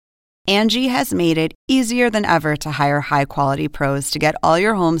Angie has made it easier than ever to hire high-quality pros to get all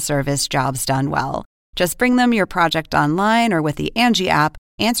your home service jobs done well. Just bring them your project online or with the Angie app,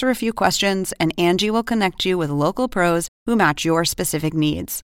 answer a few questions, and Angie will connect you with local pros who match your specific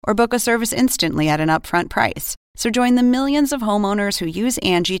needs. Or book a service instantly at an upfront price. So join the millions of homeowners who use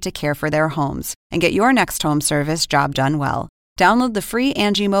Angie to care for their homes and get your next home service job done well. Download the free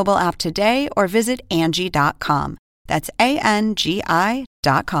Angie mobile app today or visit Angie.com. That's ANGI.com.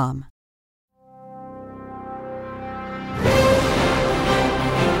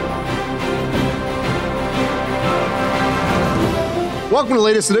 Welcome to the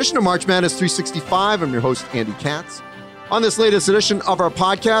latest edition of March Madness 365. I'm your host, Andy Katz. On this latest edition of our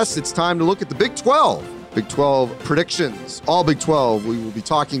podcast, it's time to look at the Big 12. Big 12 predictions. All Big 12. We will be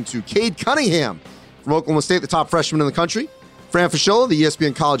talking to Cade Cunningham from Oklahoma State, the top freshman in the country. Fran Fraschilla, the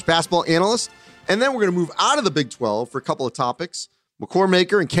ESPN college basketball analyst. And then we're going to move out of the Big 12 for a couple of topics.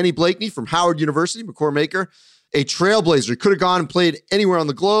 Makur and Kenny Blakeney from Howard University. Makur, a trailblazer. He could have gone and played anywhere on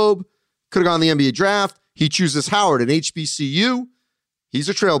the globe. Could have gone in the NBA draft. He chooses Howard, an HBCU. He's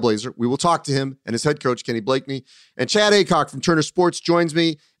a trailblazer. We will talk to him and his head coach, Kenny Blakeney. And Chad Aycock from Turner Sports joins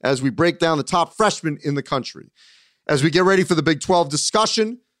me as we break down the top freshmen in the country. As we get ready for the Big 12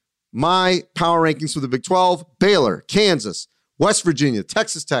 discussion, my power rankings for the Big 12: Baylor, Kansas, West Virginia,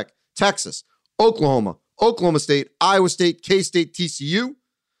 Texas Tech, Texas, Oklahoma, Oklahoma State, Iowa State, K-State, TCU.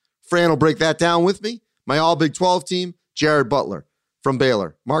 Fran will break that down with me. My all Big 12 team: Jared Butler from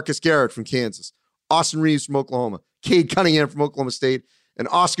Baylor, Marcus Garrett from Kansas, Austin Reeves from Oklahoma, Cade Cunningham from Oklahoma State, and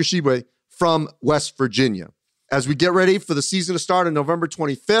Oscar Tshiebwe from West Virginia. As we get ready for the season to start on November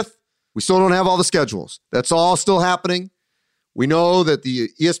 25th, we still don't have all the schedules. That's all still happening. We know that the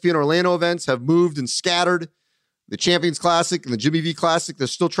ESPN Orlando events have moved and scattered. The Champions Classic and the Jimmy V Classic, they're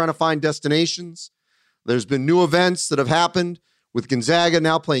still trying to find destinations. There's been new events that have happened with Gonzaga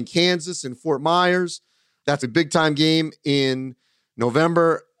now playing Kansas in Fort Myers. That's a big-time game in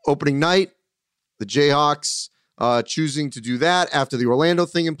November, opening night. The Jayhawks choosing to do that after the Orlando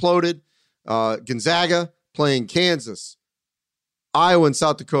thing imploded. Gonzaga playing Kansas, Iowa and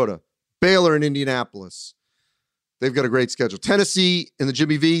South Dakota, Baylor and Indianapolis. They've got a great schedule. Tennessee and the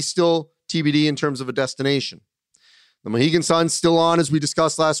Jimmy V still TBD in terms of a destination. The Mohegan Sun's still on, as we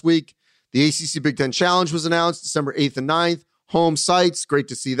discussed last week. The ACC Big Ten Challenge was announced December 8th and 9th. Home sites, great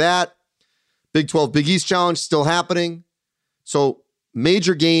to see that. Big 12 Big East Challenge still happening. So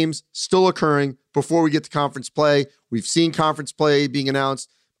major games still occurring before we get to conference play. We've seen conference play being announced.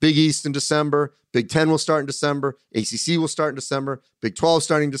 Big East in December. Big 10 will start in December. ACC will start in December. Big 12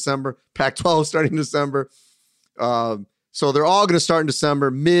 starting in December. Pac-12 starting in December. So they're all going to start in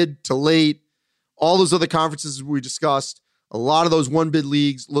December, mid to late. All those other conferences we discussed, a lot of those one-bid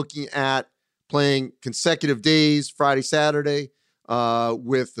leagues looking at playing consecutive days, Friday, Saturday,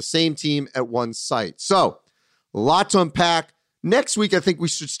 with the same team at one site. So a lot to unpack. Next week, I think we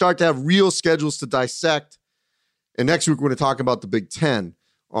should start to have real schedules to dissect. And next week, we're going to talk about the Big Ten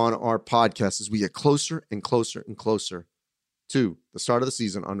on our podcast as we get closer and closer and closer to the start of the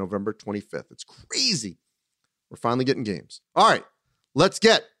season on November 25th. It's crazy. We're finally getting games. All right, let's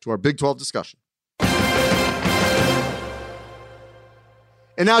get to our Big 12 discussion.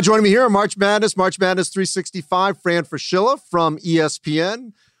 And now joining me here on March Madness 365, Fran Fraschilla from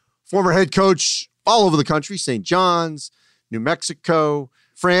ESPN, former head coach all over the country, St. John's, New Mexico.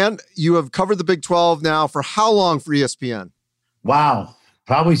 Fran, you have covered the Big 12 now for how long for ESPN? Wow.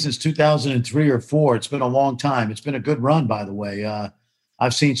 Probably since 2003 or 4. It's been a long time. It's been a good run, by the way.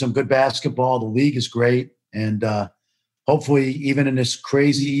 I've seen some good basketball. The league is great. And hopefully, even in this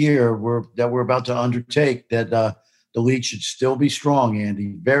crazy year that we're about to undertake, that the league should still be strong,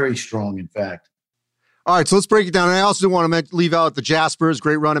 Andy. Very strong, in fact. All right, so let's break it down. And I also want to leave out the Jaspers,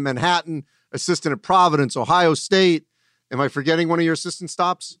 great run in Manhattan, assistant at Providence, Ohio State. Am I forgetting one of your assistant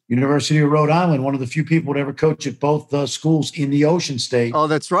stops? University of Rhode Island, one of the few people to ever coach at both schools in the Ocean State. Oh,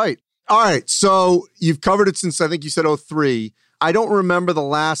 that's right. All right, so you've covered it since, I think you said 03. I don't remember the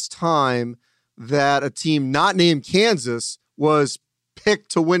last time that a team not named Kansas was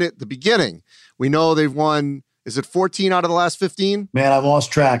picked to win at the beginning. We know they've won, is it 14 out of the last 15? Man, I've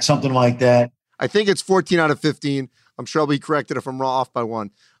lost track, something like that. I think it's 14 out of 15. I'm sure I'll be corrected if I'm off by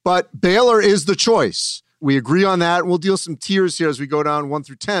one. But Baylor is the choice. We agree on that. We'll deal some tiers here as we go down 1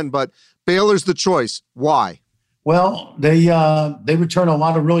 through 10, but Baylor's the choice. Why? Well, they return a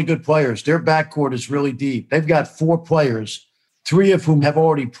lot of really good players. Their backcourt is really deep. They've got 4 players, 3 of whom have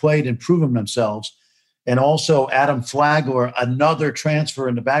already played and proven themselves, and also Adam Flagler, another transfer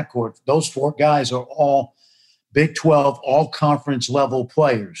in the backcourt. Those 4 guys are all Big 12, all conference level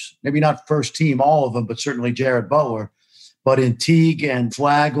players. Maybe not first team, all of them, but certainly Jared Butler. But in Teague and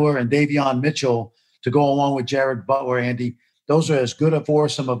Flagler and Davion Mitchell to go along with Jared Butler, Andy, those are as good a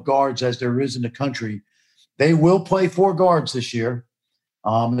foursome of guards as there is in the country. They will play 4 guards this year.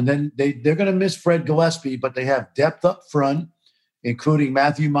 And then they're going to miss Fred Gillespie, but they have depth up front, including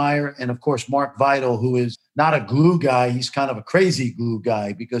Matthew Meyer and, of course, Mark Vital, who is not a glue guy. He's kind of a crazy glue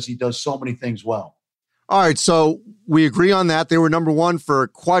guy because he does so many things well. All right, so we agree on that. They were number 1 for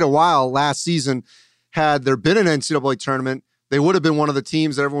quite a while last season. Had there been an NCAA tournament, they would have been one of the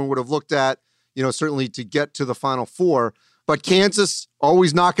teams that everyone would have looked at, certainly to get to the Final Four. But Kansas,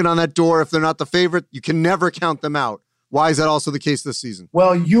 always knocking on that door. If they're not the favorite, you can never count them out. Why is that also the case this season?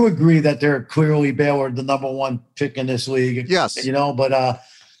 Well, you agree that they're clearly Baylor, the number 1 pick in this league. Yes. But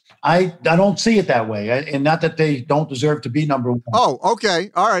I don't see it that way. And not that they don't deserve to be number 1. Oh,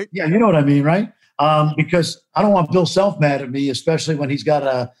 okay. All right. Yeah, you know what I mean, right? Because I don't want Bill Self mad at me, especially when he's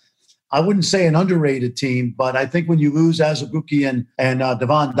got I wouldn't say an underrated team, but I think when you lose Azubuike and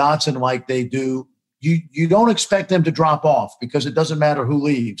Devon Dotson like they do, you don't expect them to drop off because it doesn't matter who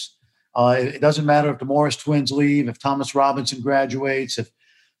leaves. It doesn't matter if the Morris twins leave, if Thomas Robinson graduates, if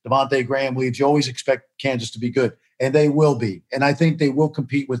Devontae Graham leaves. You always expect Kansas to be good, and they will be. And I think they will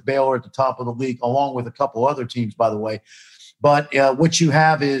compete with Baylor at the top of the league, along with a couple other teams, by the way. But what you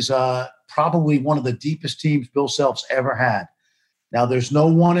have is probably one of the deepest teams Bill Self's ever had. Now, there's no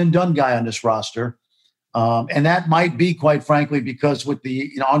one-and-done guy on this roster, and that might be, quite frankly, because with the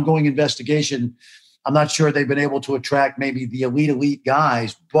ongoing investigation, I'm not sure they've been able to attract maybe the elite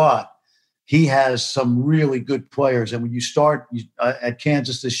guys, but he has some really good players. And when you start at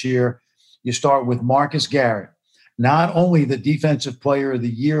Kansas this year, you start with Marcus Garrett, not only the Defensive Player of the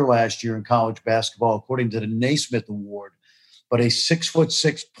Year last year in college basketball, according to the Naismith Award, but a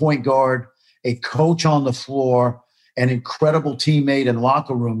 6'6" point guard, a coach on the floor, an incredible teammate and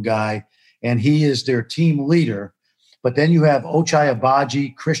locker room guy, and he is their team leader. But then you have Ochai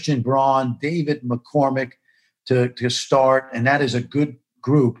Agbaji, Christian Braun, David McCormick to start, and that is a good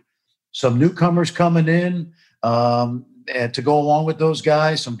group. Some newcomers coming in and to go along with those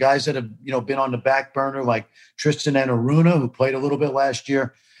guys, some guys that have been on the back burner like Tristan Enaruna, who played a little bit last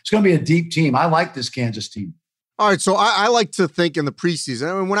year. It's going to be a deep team. I like this Kansas team. All right, so I like to think in the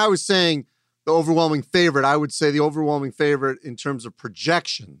preseason. I mean, when I was saying the overwhelming favorite, I would say the overwhelming favorite in terms of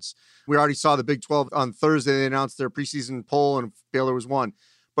projections. We already saw the Big 12 on Thursday. They announced their preseason poll, and Baylor was 1.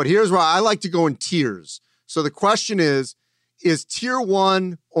 But here's where I like to go in tiers. So the question is tier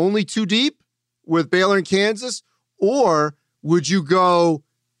 1 only too deep with Baylor and Kansas? Or would you go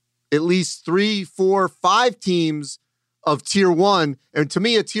at least 3, 4, 5 teams of tier 1? And to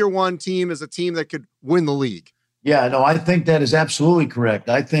me, a tier 1 team is a team that could win the league. Yeah, no, I think that is absolutely correct.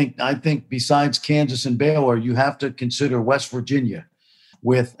 I think besides Kansas and Baylor, you have to consider West Virginia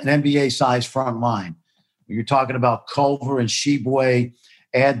with an NBA-sized front line. You're talking about Culver and Sheboy,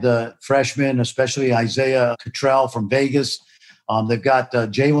 add the freshmen, especially Isaiah Cottrell from Vegas. They've got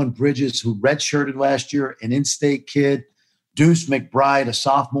Jalen Bridges, who redshirted last year, an in-state kid. Deuce McBride, a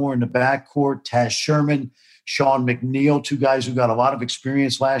sophomore in the backcourt. Taz Sherman, Sean McNeil, 2 guys who got a lot of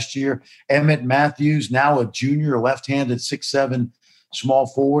experience last year. Emmett Matthews, now a junior, left-handed 6'7" small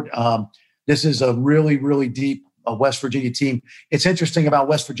forward. This is a really, really deep West Virginia team. It's interesting about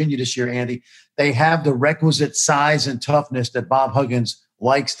West Virginia this year, Andy. They have the requisite size and toughness that Bob Huggins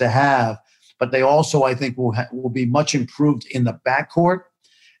likes to have, but they also, I think, will be much improved in the backcourt.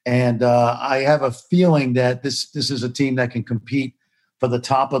 And I have a feeling that this is a team that can compete for the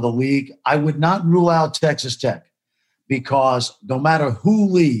top of the league. I would not rule out Texas Tech because no matter who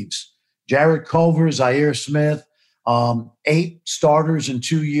leaves, Jared Culver, Zaire Smith, 8 starters in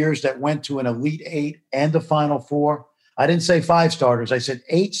 2 years that went to an Elite 8 and the Final Four. I didn't say 5 starters. I said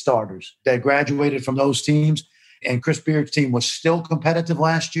 8 starters that graduated from those teams. And Chris Beard's team was still competitive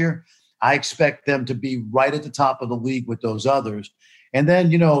last year. I expect them to be right at the top of the league with those others. And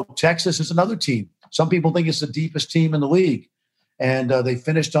then, Texas is another team. Some people think it's the deepest team in the league. And they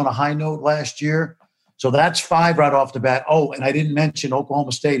finished on a high note last year. So that's 5 right off the bat. Oh, and I didn't mention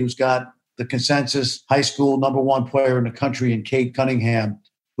Oklahoma State, who's got the consensus high school number 1 player in the country in Cade Cunningham,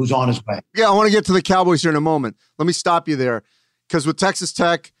 who's on his way. Yeah, I want to get to the Cowboys here in a moment. Let me stop you there. Because with Texas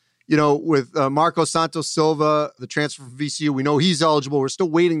Tech, with Marco Santos Silva, the transfer from VCU, we know he's eligible. We're still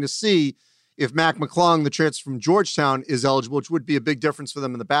waiting to see if Mac McClung, the transfer from Georgetown, is eligible, which would be a big difference for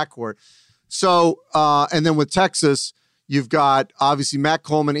them in the backcourt. So, and then with Texas, you've got obviously Matt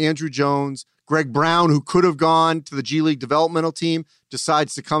Coleman, Andrew Jones, Greg Brown, who could have gone to the G League developmental team,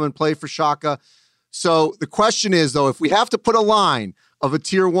 decides to come and play for Shaka. So the question is, though, if we have to put a line of a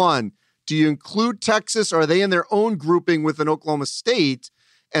tier 1, do you include Texas? Or are they in their own grouping with an Oklahoma State?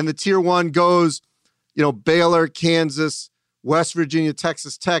 And the tier 1 goes, Baylor, Kansas, West Virginia,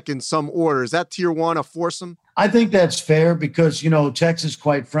 Texas Tech in some order. Is that tier one a foursome? I think that's fair because, Texas,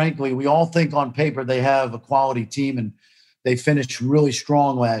 quite frankly, we all think on paper they have a quality team and they finished really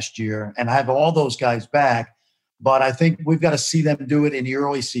strong last year and I have all those guys back. But I think we've got to see them do it in the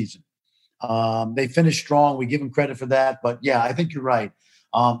early season. They finished strong. We give them credit for that. But, yeah, I think you're right.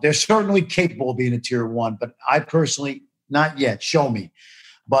 They're certainly capable of being a tier one, but I personally, not yet. Show me.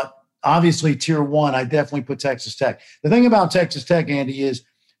 But obviously, tier one, I definitely put Texas Tech. The thing about Texas Tech, Andy, is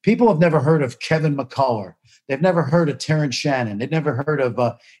people have never heard of Kevin McCullough. They've never heard of Terrence Shannon. They've never heard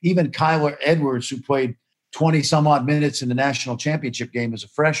of even Kyler Edwards, who played 20-some-odd minutes in the national championship game as a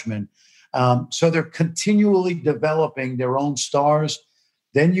freshman. So they're continually developing their own stars.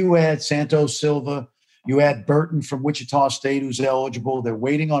 Then you add Santos Silva. You add Burton from Wichita State, who's eligible. They're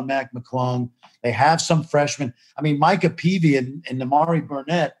waiting on Mac McClung. They have some freshmen. I mean, Micah Peavy and Namari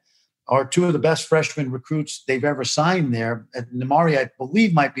Burnett are two of the best freshman recruits they've ever signed there. And Namari, I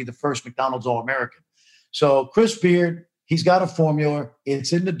believe, might be the first McDonald's All-American. So Chris Beard, he's got a formula.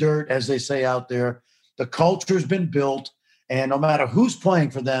 It's in the dirt, as they say out there. The culture's been built. And no matter who's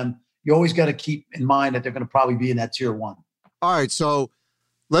playing for them, you always got to keep in mind that they're going to probably be in that tier one. All right, so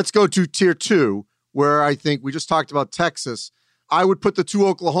let's go to tier two, where I think we just talked about Texas. I would put the two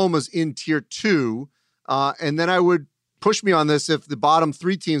Oklahomas in tier two, and then I would push me on this if the bottom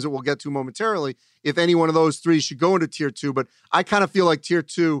three teams that we'll get to momentarily, if any one of those three should go into tier two. But I kind of feel like tier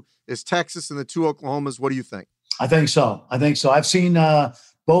two is Texas and the two Oklahomas. What do you think? I think so. I've seen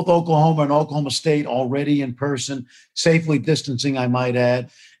both Oklahoma and Oklahoma State already in person, safely distancing, I might add,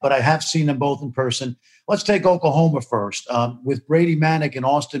 but I have seen them both in person. Let's take Oklahoma first. With Brady Manick and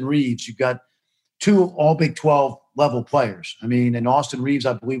Austin Reeves, you've got two all Big 12 level players. I mean, and Austin Reeves,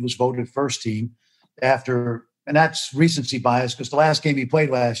 I believe, was voted first team after, and that's recency bias because the last game he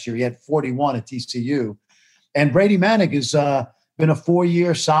played last year, he had 41 at TCU. And Brady Manick has been a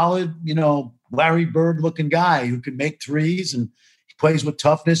 4-year solid, Larry Bird looking guy who can make threes and he plays with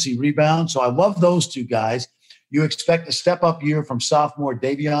toughness. He rebounds. So I love those two guys. You expect a step up year from sophomore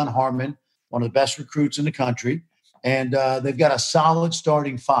Davion Harmon, one of the best recruits in the country. And they've got a solid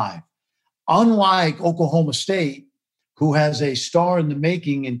starting five. Unlike Oklahoma State, who has a star in the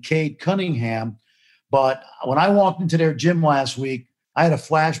making in Cade Cunningham. But when I walked into their gym last week, I had a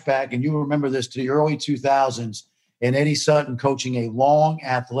flashback, and you remember this, to the early 2000s, and Eddie Sutton coaching a long,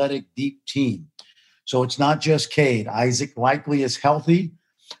 athletic, deep team. So it's not just Cade. Isaac Likely is healthy.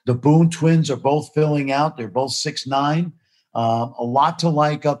 The Boone twins are both filling out. They're both 6'9". A lot to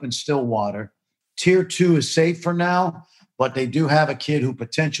like up in Stillwater. Tier two is safe for now, but they do have a kid who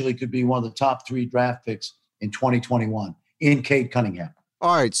potentially could be one of the top 3 draft picks in 2021 in Cade Cunningham.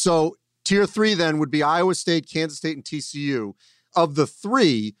 All right, so tier three then would be Iowa State, Kansas State, and TCU. Of the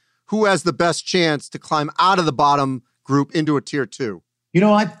three, who has the best chance to climb out of the bottom group into a tier two?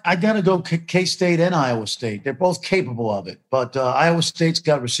 I got to go K-State and Iowa State. They're both capable of it. But Iowa State's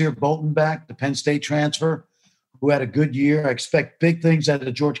got Rasir Bolton back, the Penn State transfer, who had a good year. I expect big things out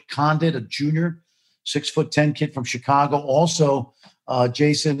of George Condit, a junior, 6'10" kid from Chicago. Also,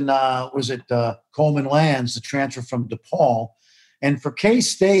 Jason, Coleman Lands, the transfer from DePaul. And for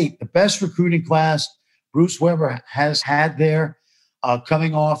K-State, the best recruiting class Bruce Weber has had there,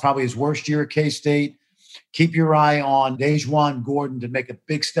 coming off probably his worst year at K-State. Keep your eye on Dejuan Gordon to make a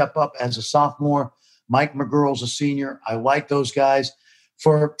big step up as a sophomore. Mike McGurl's a senior. I like those guys.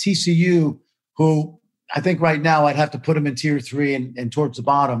 For TCU, who I think right now I'd have to put him in tier three and towards the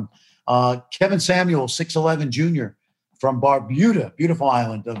bottom. Kevin Samuel, 6'11" junior from Barbuda, beautiful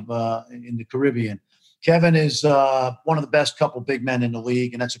island in the Caribbean. Kevin is one of the best couple big men in the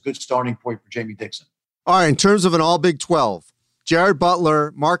league, and that's a good starting point for Jamie Dixon. All right, in terms of an all Big 12, Jared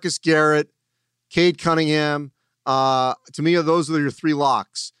Butler, Marcus Garrett, Cade Cunningham, to me, those are your 3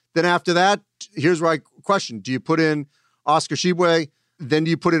 locks. Then after that, here's my question. Do you put in Oscar Tshiebwe? Then do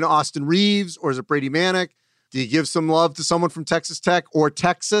you put in Austin Reeves, or is it Brady Manick? Do you give some love to someone from Texas Tech or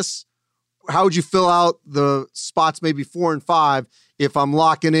Texas? How would you fill out the spots maybe 4 and 5 if I'm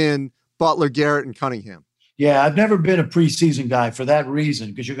locking in Butler, Garrett, and Cunningham? Yeah, I've never been a preseason guy for that reason,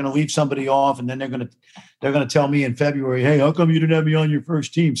 because you're going to leave somebody off, and then they're going to tell me in February, hey, how come you didn't have me on your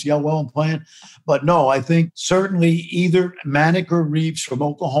first team? See how well I'm playing? But no, I think certainly either Manick or Reeves from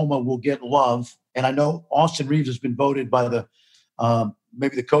Oklahoma will get love. And I know Austin Reeves has been voted by the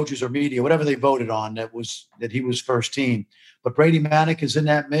maybe the coaches or media, whatever they voted on, that he was first team. But Brady Manick is in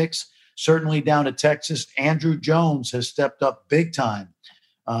that mix. Certainly down to Texas. Andrew Jones has stepped up big time.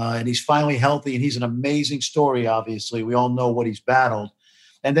 And he's finally healthy, and he's an amazing story, obviously. We all know what he's battled.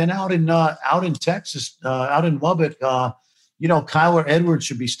 And then out in Texas, out in Lubbock, Kyler Edwards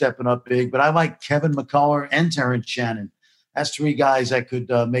should be stepping up big. But I like Kevin McCullough and Terrence Shannon That's three guys that could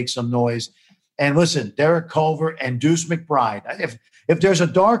make some noise. And listen, Derek Culver and Deuce McBride. If there's a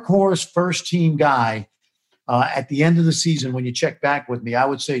dark horse first team guy at the end of the season, when you check back with me, I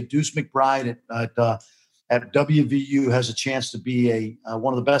would say Deuce McBride at WVU has a chance to be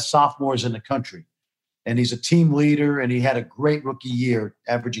one of the best sophomores in the country. And he's a team leader, and he had a great rookie year,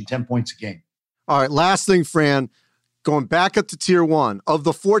 averaging 10 points a game. All right, last thing, Fran, going back up to Tier 1, of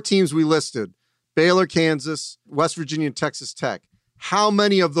the 4 teams we listed, Baylor, Kansas, West Virginia, and Texas Tech, how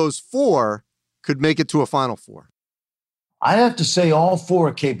many of those 4 could make it to a Final Four? I have to say all 4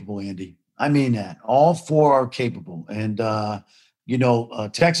 are capable, Andy. I mean that. All 4 are capable. And,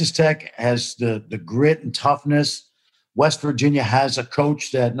 Texas Tech has the grit and toughness. West Virginia has a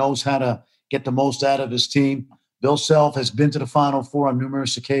coach that knows how to get the most out of his team. Bill Self has been to the Final Four on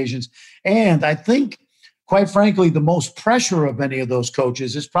numerous occasions. And I think, quite frankly, the most pressure of any of those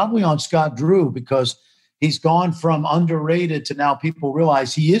coaches is probably on Scott Drew, because he's gone from underrated to now people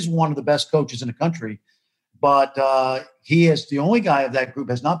realize he is one of the best coaches in the country. But he is the only guy of that group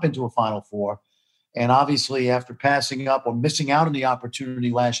has not been to a Final Four. And obviously, after passing up or missing out on the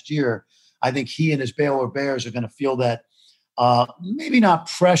opportunity last year, I think he and his Baylor Bears are going to feel that maybe not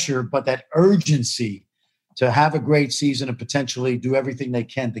pressure, but that urgency to have a great season and potentially do everything they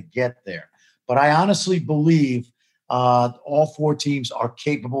can to get there. But I honestly believe all 4 teams are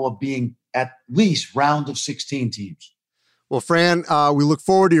capable of being at least round of 16 teams. Well, Fran, we look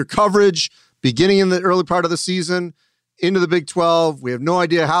forward to your coverage beginning in the early part of the season into the Big 12. We have no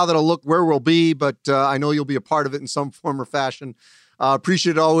idea how that'll look, where we'll be, but I know you'll be a part of it in some form or fashion.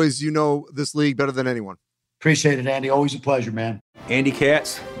 Appreciate it always. You know this league better than anyone. Appreciate it, Andy. Always a pleasure, man. Andy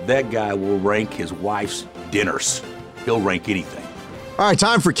Katz, that guy will rank his wife's dinners. He'll rank anything. All right,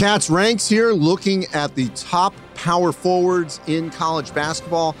 time for Katz Ranks here, looking at the top power forwards in college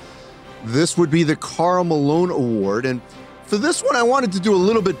basketball. This would be the Karl Malone Award. And for this one, I wanted to do a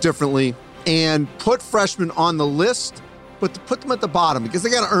little bit differently and put freshmen on the list, but to put them at the bottom because they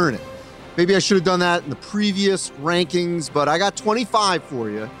got to earn it. Maybe I should have done that in the previous rankings, but I got 25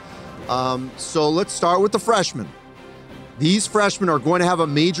 for you. So let's start with the freshmen. These freshmen are going to have a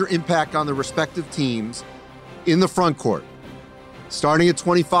major impact on their respective teams in the front court. Starting at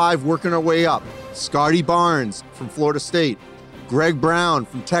 25, working our way up. Scotty Barnes from Florida State, Greg Brown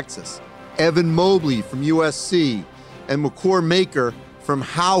from Texas, Evan Mobley from USC, and Makur Maker from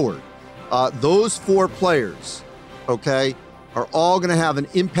Howard. Those 4 players, okay, are all going to have an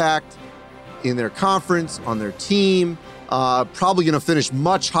impact in their conference, on their team, probably going to finish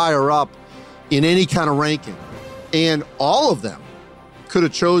much higher up in any kind of ranking. And all of them could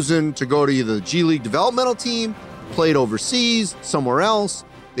have chosen to go to either the G League developmental team, played overseas, somewhere else.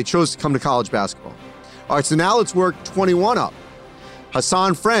 They chose to come to college basketball. All right, so now let's work 21 up.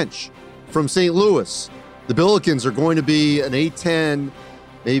 Hassan French from St. Louis. The Billikens are going to be an A-10,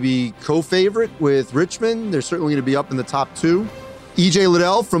 maybe co-favorite with Richmond. They're certainly going to be up in the top 2. E.J.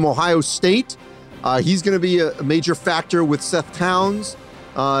 Liddell from Ohio State. He's going to be a major factor with Seth Towns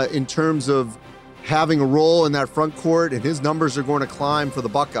in terms of having a role in that front court, and his numbers are going to climb for the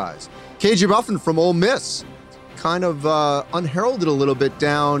Buckeyes. KJ Buffin from Ole Miss, kind of unheralded a little bit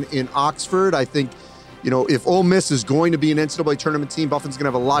down in Oxford. I think, if Ole Miss is going to be an NCAA tournament team, Buffin's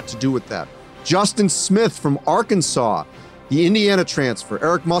going to have a lot to do with that. Justin Smith from Arkansas, the Indiana transfer.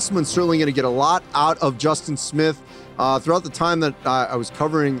 Eric Musselman's certainly going to get a lot out of Justin Smith. Throughout the time that I was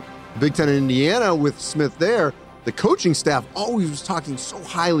covering Big Ten in Indiana with Smith there, the coaching staff always was talking so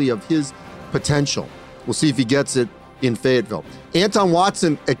highly of his potential. We'll see if he gets it in Fayetteville. Anton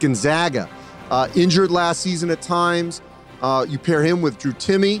Watson at Gonzaga, injured last season at times. You pair him with Drew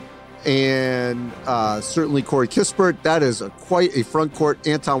Timme and certainly Corey Kispert. That is quite a front court.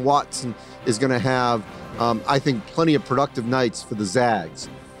 Anton Watson is going to have, I think, plenty of productive nights for the Zags.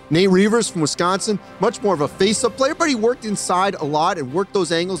 Nate Reavers from Wisconsin, much more of a face-up player, but he worked inside a lot and worked those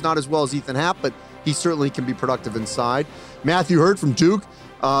angles, not as well as Ethan Happ, but he certainly can be productive inside. Matthew Hurd from Duke.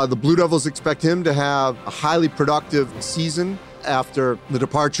 The Blue Devils expect him to have a highly productive season after the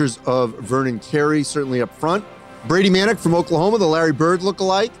departures of Vernon Carey, certainly up front. Brady Manick from Oklahoma, the Larry Bird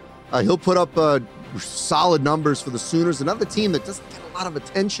lookalike. He'll put up solid numbers for the Sooners. Another team that doesn't get a lot of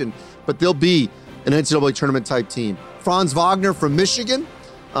attention, but they'll be an NCAA tournament type team. Franz Wagner from Michigan,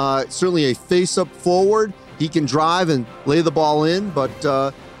 certainly a face-up forward. He can drive and lay the ball in,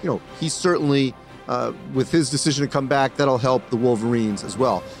 but he's certainly, with his decision to come back, that'll help the Wolverines as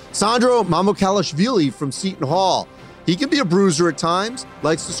well. Sandro Mamukelashvili from Seton Hall. He can be a bruiser at times,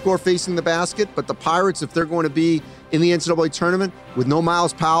 likes to score facing the basket, but the Pirates, if they're going to be in the NCAA tournament with no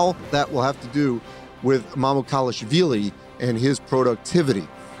Miles Powell, that will have to do with Mamukelashvili and his productivity.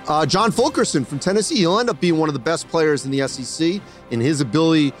 John Fulkerson from Tennessee, he'll end up being one of the best players in the SEC in his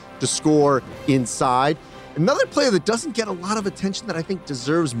ability to score inside. Another player that doesn't get a lot of attention that I think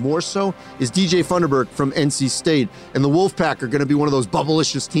deserves more so is DJ Funderburk from NC State. And the Wolfpack are going to be one of those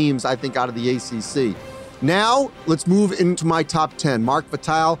bubblicious teams, I think, out of the ACC. Now, let's move into my top 10. Mark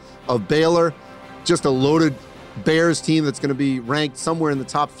Vitale of Baylor, just a loaded Bears team that's going to be ranked somewhere in the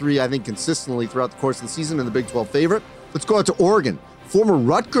top 3, I think, consistently throughout the course of the season and the Big 12 favorite. Let's go out to Oregon. Former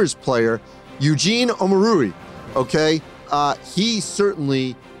Rutgers player, Eugene Omoruyi, okay? He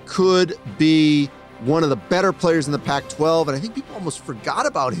certainly could be one of the better players in the Pac-12, and I think people almost forgot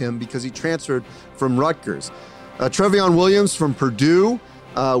about him because he transferred from Rutgers. Trevion Williams from Purdue,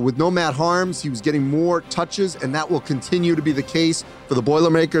 with no Matt Harms, he was getting more touches, and that will continue to be the case for the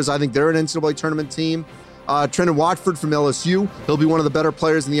Boilermakers. I think they're an NCAA tournament team. Trendon Watford from LSU, he'll be one of the better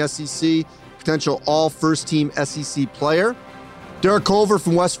players in the SEC, potential all-first-team SEC player. Derek Culver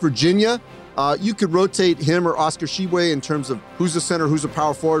from West Virginia, you could rotate him or Oscar Tshiebwe in terms of who's a center, who's a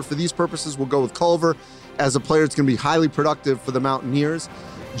power forward. For these purposes, we'll go with Culver as a player that's going to be highly productive for the Mountaineers.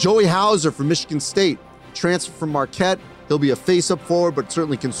 Joey Hauser from Michigan State, transfer from Marquette. He'll be a face-up forward, but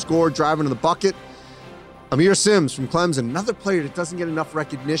certainly can score, driving to the bucket. Amir Sims from Clemson, another player that doesn't get enough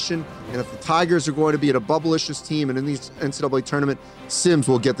recognition. And if the Tigers are going to be at a bubblicious team and in the NCAA tournament, Sims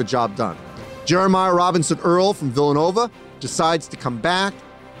will get the job done. Jeremiah Robinson Earl from Villanova decides to come back.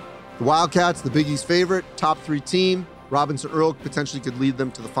 The Wildcats, the Big East favorite, top 3 team. Robinson Earl potentially could lead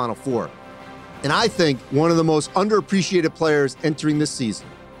them to the Final Four. And I think one of the most underappreciated players entering this season,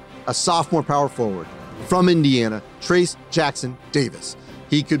 a sophomore power forward from Indiana, Trace Jackson Davis.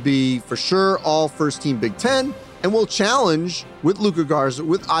 He could be for sure all first-team Big Ten and will challenge with Luka Garza,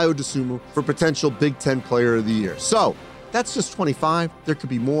 with Ayo Dosunmu for potential Big Ten Player of the Year. So that's just 25. There could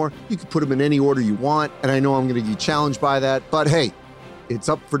be more. You could put them in any order you want, and I know I'm going to be challenged by that. But hey, it's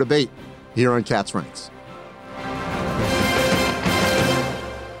up for debate here on Cats Ranks.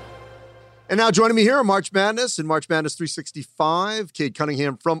 And now joining me here on March Madness and March Madness 365, Cade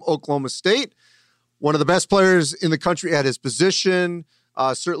Cunningham from Oklahoma State. One of the best players in the country at his position.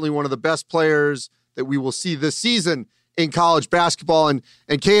 Certainly one of the best players that we will see this season in college basketball. And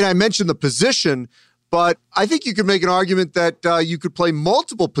Cade, I mentioned the position, but I think you could make an argument that you could play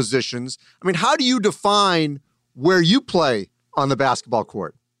multiple positions. I mean, how do you define where you play on the basketball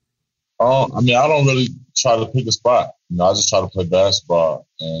court? I don't really try to pick a spot. I just try to play basketball.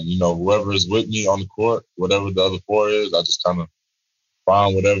 And, whoever is with me on the court, whatever the other 4 is, I just kind of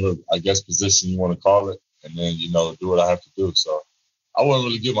find whatever, I guess, position you want to call it, and then, do what I have to do. So I wouldn't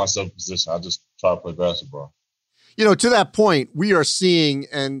really give myself a position. I just try to play basketball. To that point, we are seeing,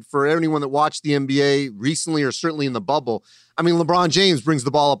 and for anyone that watched the NBA recently or certainly in the bubble, LeBron James brings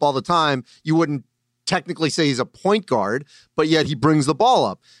the ball up all the time. You wouldn't technically say he's a point guard, but yet he brings the ball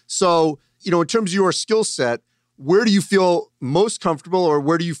up. So, in terms of your skill set, where do you feel most comfortable, or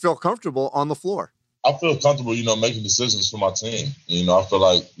where do you feel comfortable on the floor? I feel comfortable, making decisions for my team. I feel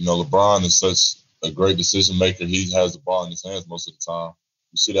like, LeBron is such a great decision maker. He has the ball in his hands most of the time.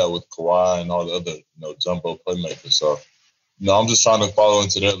 You see that with Kawhi and all the other, jumbo playmakers. So, I'm just trying to follow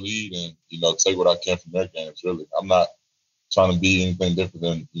into their lead and, take what I can from their games, really. I'm not trying to be anything different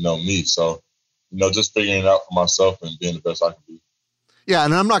than, me. So, just figuring it out for myself and being the best I can be. Yeah,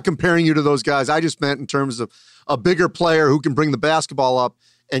 and I'm not comparing you to those guys. I just meant in terms of a bigger player who can bring the basketball up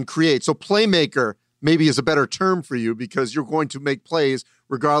and create. So playmaker maybe is a better term for you because you're going to make plays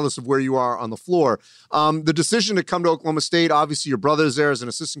regardless of where you are on the floor. The decision to come to Oklahoma State, obviously your brother's there as an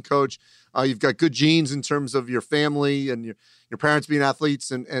assistant coach. You've got good genes in terms of your family and your parents being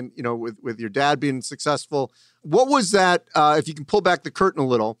athletes and with your dad being successful. What was that, if you can pull back the curtain a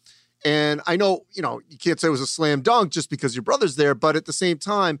little? And I know, you can't say it was a slam dunk just because your brother's there, but at the same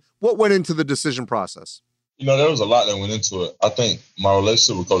time, what went into the decision process? There was a lot that went into it. I think my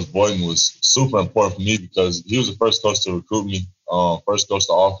relationship with Coach Boyden was super important for me because he was the first coach to recruit me, first coach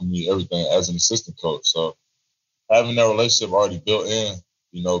to offer me everything as an assistant coach. So having that relationship already built in,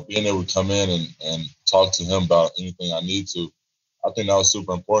 being able to come in and talk to him about anything I need to, I think that was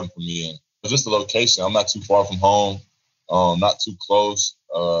super important for me. And just the location, I'm not too far from home, not too close.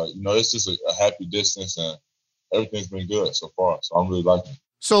 It's just a happy distance and everything's been good so far. So I'm really liking it.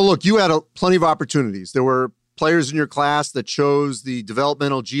 So look, you had plenty of opportunities. There were players in your class that chose the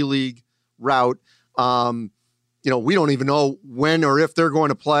developmental G League route. We don't even know when or if they're going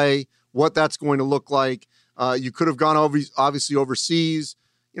to play, what that's going to look like. You could have gone obviously overseas.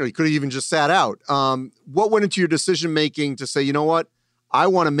 You could have even just sat out. What went into your decision-making to say, you know what, I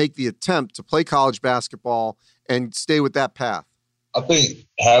want to make the attempt to play college basketball and stay with that path? I think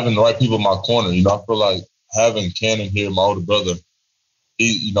having the right people in my corner, I feel like having Cannon here, my older brother,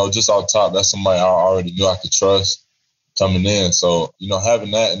 he, just off top, that's somebody I already knew I could trust coming in. So,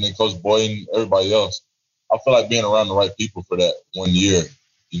 having that, and then Coach Boyd, everybody else, I feel like being around the right people for that 1 year,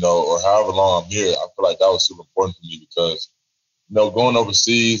 or however long I'm here, I feel like that was super important for me because, going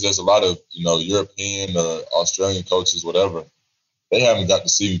overseas, there's a lot of, European or Australian coaches, whatever. They haven't got to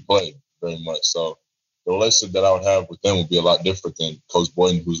see me play very much. So the relationship that I would have with them would be a lot different than Coach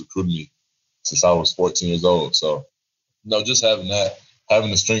Boyd, who's recruited me since I was 14 years old. So, just having that,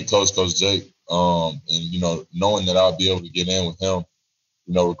 having the strength coach, Coach Jake, and, knowing that I'll be able to get in with him,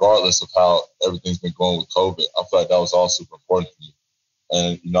 regardless of how everything's been going with COVID, I feel like that was all super important for me.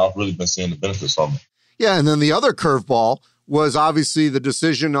 And, I've really been seeing the benefits from it. Yeah, and then the other curveball was obviously the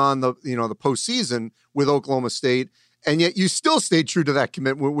decision on the postseason with Oklahoma State, and yet you still stayed true to that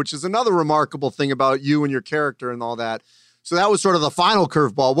commitment, which is another remarkable thing about you and your character and all that. So that was sort of the final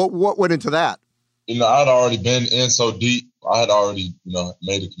curveball. What went into that? I'd already been in so deep. I had already,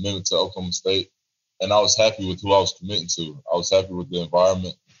 made a commitment to Oklahoma State, and I was happy with who I was committing to. I was happy with the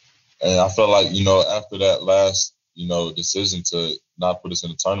environment, and I felt like, after that last, decision to not put us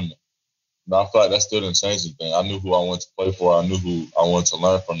in the tournament, I feel like that still didn't change anything. I knew who I wanted to play for. I knew who I wanted to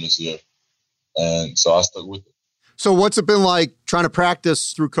learn from this year, and so I stuck with it. So what's it been like trying to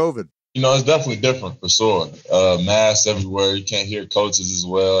practice through COVID? It's definitely different for sure. Masks everywhere. You can't hear coaches as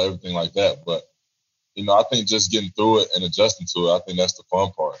well, everything like that. But, I think just getting through it and adjusting to it, I think that's the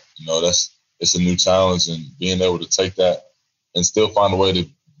fun part. It's a new challenge, and being able to take that and still find a way to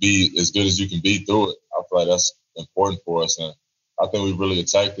be as good as you can be through it, I feel like that's important for us. And I think we've really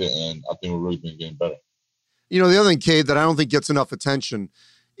attacked it, and I think we've really been getting better. The other thing, Cade, that I don't think gets enough attention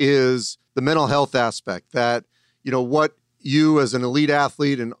is the mental health aspect that, what you as an elite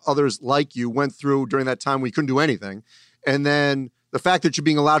athlete and others like you went through during that time when you couldn't do anything. And then the fact that you're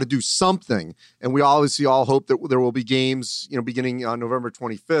being allowed to do something, and we obviously all hope that there will be games, beginning on November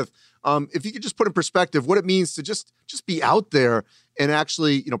 25th. If you could just put in perspective what it means to just be out there and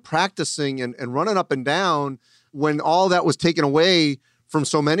actually, practicing and running up and down when all that was taken away from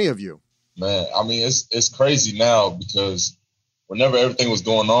so many of you. Man, I mean, it's crazy now because whenever everything was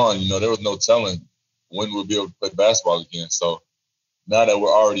going on, there was no telling when we'll be able to play basketball again. So now that we're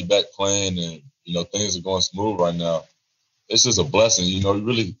already back playing and, things are going smooth right now, it's just a blessing. You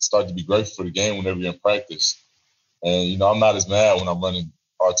really start to be grateful for the game whenever you're in practice. And, I'm not as mad when I'm running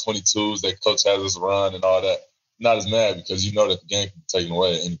our 22s that coach has us run and all that. I'm not as mad because that the game can be taken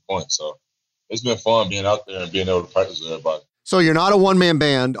away at any point. So it's been fun being out there and being able to practice with everybody. So you're not a one-man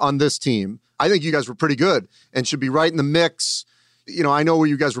band on this team. I think you guys were pretty good and should be right in the mix. I know where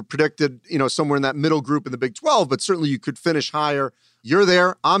you guys were predicted, somewhere in that middle group in the Big 12, but certainly you could finish higher. You're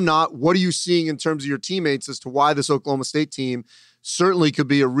there. I'm not. What are you seeing in terms of your teammates as to why this Oklahoma State team certainly could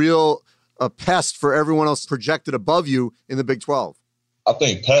be a real pest for everyone else projected above you in the Big 12? I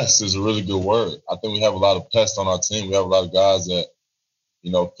think pest is a really good word. I think we have a lot of pests on our team. We have a lot of guys that,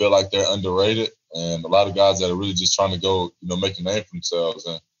 feel like they're underrated, and a lot of guys that are really just trying to go, make a name for themselves.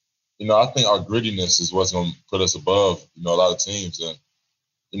 And, I think our grittiness is what's going to put us above, a lot of teams. And,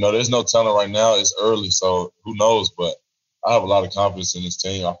 there's no telling right now. It's early, so who knows? But I have a lot of confidence in this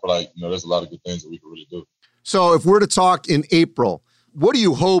team. I feel like, there's a lot of good things that we can really do. So if we're to talk in April, what do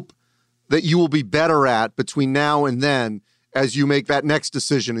you hope that you will be better at between now and then as you make that next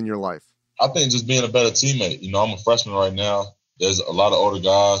decision in your life? I think just being a better teammate. I'm a freshman right now. There's a lot of older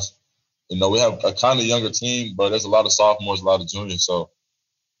guys. We have a kind of younger team, but there's a lot of sophomores, a lot of juniors. So,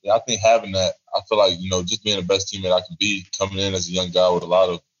 I think having that, I feel like, just being the best teammate I can be, coming in as a young guy with a lot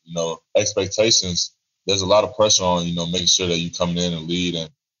of, expectations, there's a lot of pressure on, making sure that you coming in and lead and,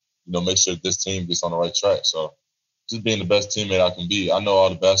 make sure that this team gets on the right track. So just being the best teammate I can be. I know all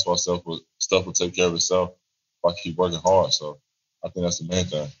the basketball stuff will take care of itself if I keep working hard. So I think that's the main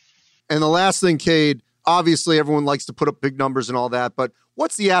thing. And the last thing, Cade, obviously everyone likes to put up big numbers and all that, but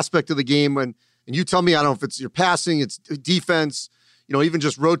what's the aspect of the game and you tell me, I don't know if it's your passing, it's defense, even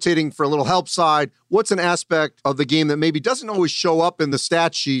just rotating for a little help side. What's an aspect of the game that maybe doesn't always show up in the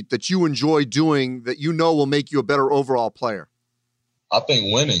stat sheet that you enjoy doing that will make you a better overall player? I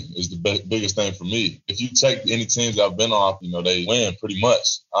think winning is the biggest thing for me. If you check any teams I've been on, they win pretty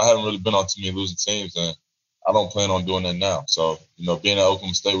much. I haven't really been on too many losing teams, and I don't plan on doing that now. So, being at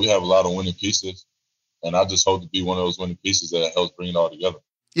Oklahoma State, we have a lot of winning pieces, and I just hope to be one of those winning pieces that helps bring it all together.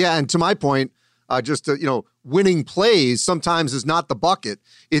 Yeah, and to my point, winning plays sometimes is not the bucket.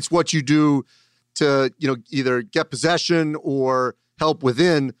 It's what you do to, either get possession or help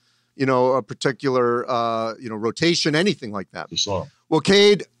within, a particular, rotation, anything like that. For sure. Well,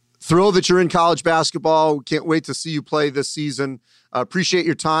 Cade, thrilled that you're in college basketball. Can't wait to see you play this season. Appreciate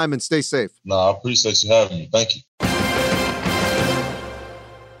your time and stay safe. No, I appreciate you having me. Thank you.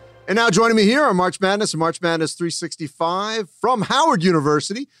 And now joining me here on March Madness and March Madness 365 from Howard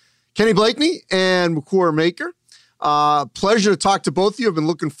University, Kenny Blakeney and Makur Maker. Pleasure to talk to both of you. I've been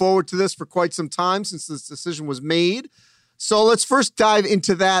looking forward to this for quite some time since this decision was made. So let's first dive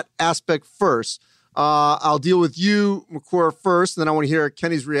into that aspect first. I'll deal with you, Makur, first, and then I want to hear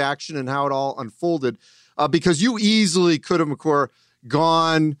Kenny's reaction and how it all unfolded. Because you easily could have, Makur,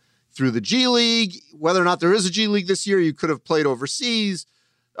 gone through the G League. Whether or not there is a G League this year, you could have played overseas.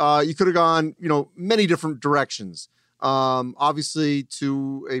 You could have gone, many different directions. Obviously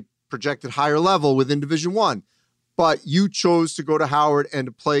to a projected higher level within Division I. But you chose to go to Howard and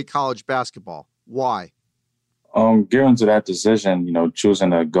to play college basketball. Why? Given to that decision,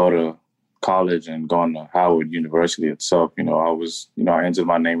 choosing to go to college and going to Howard University itself, I entered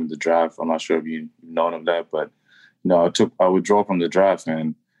my name in the draft. I'm not sure if you've known of that, but, I withdrew from the draft.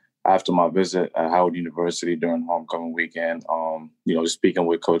 And after my visit at Howard University during homecoming weekend, speaking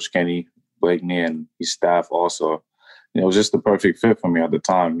with Coach Kenny Blakeney and his staff also, it was just the perfect fit for me at the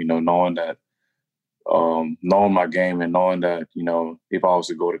time, knowing that, knowing my game and knowing that, if I was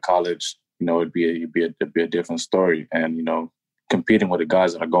to go to college, it'd be a different story. And, competing with the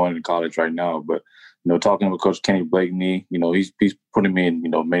guys that are going to college right now. But, talking with Coach Kenny Blakeney, he's putting me in,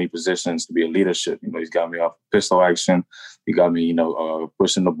 many positions to be a leadership. He's got me off pistol action. He got me,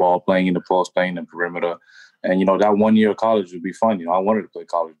 pushing the ball, playing in the post, playing in the perimeter. And, that 1 year of college would be fun. I wanted to play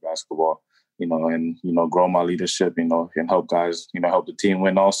college basketball, and, grow my leadership, and help guys, help the team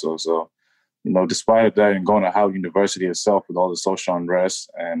win also. So, despite that and going to Howard University itself with all the social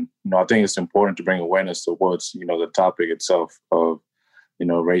unrest, and, I think it's important to bring awareness towards, the topic itself of,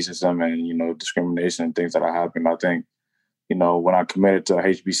 racism and, discrimination and things that are happening. I think, when I committed to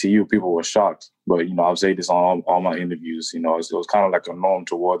HBCU, people were shocked. But, I've said this on all my interviews, it was kind of like a norm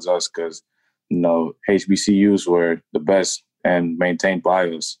towards us because, HBCUs were the best and maintained by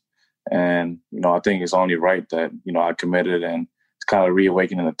us. And, I think it's only right that, I committed, and it's kind of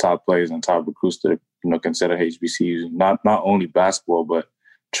reawakening the top players and top recruits to, consider HBCUs, not only basketball, but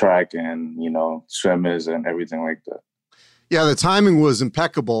track and, swimmers and everything like that. Yeah, the timing was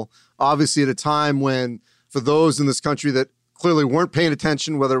impeccable. Obviously, at a time when, for those in this country that clearly weren't paying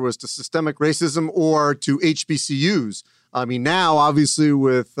attention, whether it was to systemic racism or to HBCUs. I mean, now, obviously,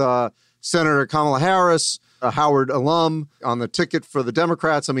 with Senator Kamala Harris, a Howard alum, on the ticket for the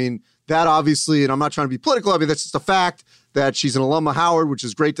Democrats, I mean, that obviously, and I'm not trying to be political, I mean, that's just a fact that she's an alum of Howard, which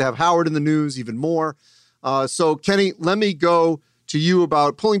is great to have Howard in the news even more. So, Kenny, let me go to you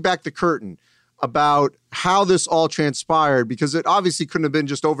about pulling back the curtain about how this all transpired, because it obviously couldn't have been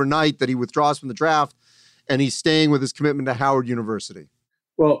just overnight that he withdraws from the draft and he's staying with his commitment to Howard University.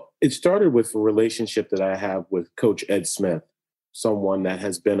 Well, it started with a relationship that I have with Coach Ed Smith, someone that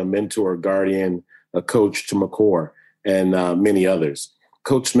has been a mentor, guardian, a coach to Makur and many others.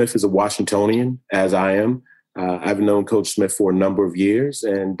 Coach Smith is a Washingtonian, as I am. I've known Coach Smith for a number of years,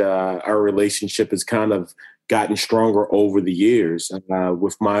 and our relationship has kind of gotten stronger over the years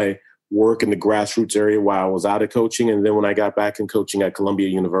with my work in the grassroots area while I was out of coaching, and then when I got back in coaching at Columbia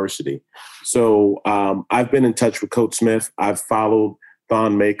University. So I've been in touch with Coach Smith. I've followed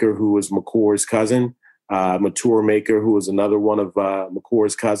Thon Maker, who is Makur's cousin, Matur Maker, who is another one of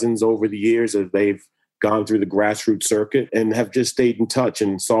Makur's cousins over the years as they've gone through the grassroots circuit, and have just stayed in touch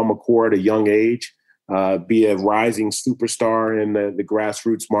and saw Makur at a young age be a rising superstar in the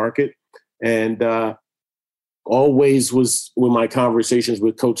grassroots market. And always was, with my conversations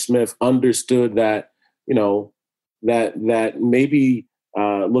with Coach Smith, understood that, that maybe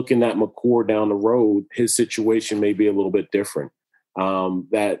looking at Makur down the road, his situation may be a little bit different.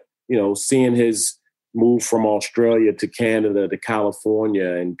 That, seeing his move from Australia to Canada to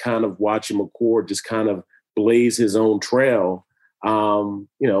California and kind of watching Makur just kind of blaze his own trail,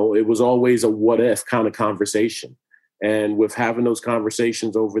 it was always a what if kind of conversation. And with having those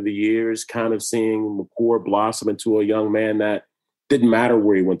conversations over the years, kind of seeing Makur blossom into a young man that didn't matter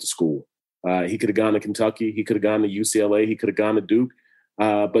where he went to school. He could have gone to Kentucky. He could have gone to UCLA. He could have gone to Duke.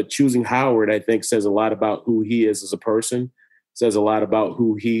 But choosing Howard, I think, says a lot about who he is as a person, says a lot about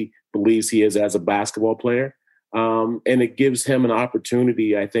who he believes he is as a basketball player. And it gives him an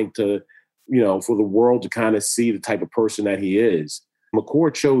opportunity, I think, to, for the world to kind of see the type of person that he is.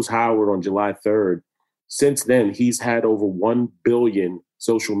 Makur chose Howard on July 3rd. Since then, he's had over 1 billion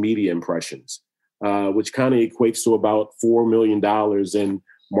social media impressions, which kind of equates to about $4 million in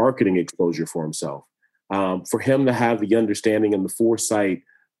marketing exposure for himself. For him to have the understanding and the foresight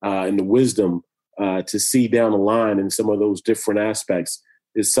and the wisdom to see down the line in some of those different aspects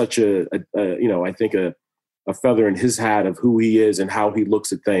is such I think a feather in his hat of who he is and how he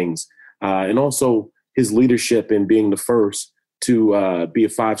looks at things. And also his leadership in being the first to be a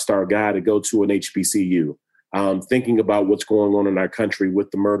 5-star guy to go to an HBCU. Thinking about what's going on in our country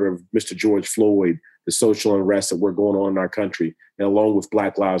with the murder of Mr. George Floyd, the social unrest that we're going on in our country, and along with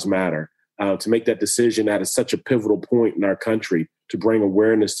Black Lives Matter, to make that decision at such a pivotal point in our country to bring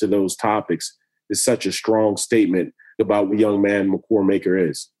awareness to those topics is such a strong statement about what young man Makur Maker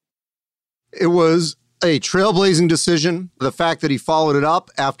is. It was a trailblazing decision. The fact that he followed it up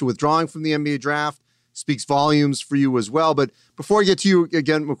after withdrawing from the NBA draft speaks volumes for you as well. But before I get to you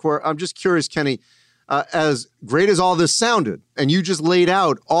again, Makur, I'm just curious, Kenny, as great as all this sounded, and you just laid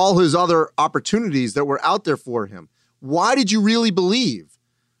out all his other opportunities that were out there for him, why did you really believe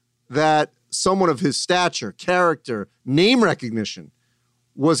that someone of his stature, character, name recognition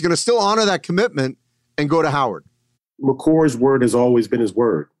was going to still honor that commitment and go to Howard? Makur's word has always been his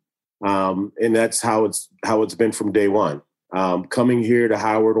word. And that's how it's been from day one. Coming here to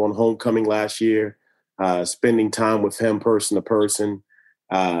Howard on homecoming last year, spending time with him person to person,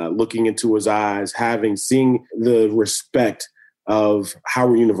 looking into his eyes, seeing the respect of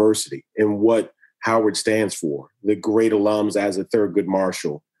Howard University and what Howard stands for, the great alums as a Thurgood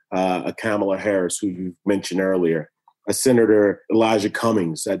Marshall, a Kamala Harris, who you mentioned earlier, a Senator Elijah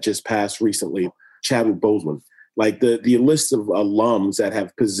Cummings that just passed recently, Chadwick Boseman. Like the list of alums that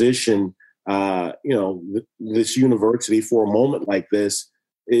have positioned, this university for a moment like this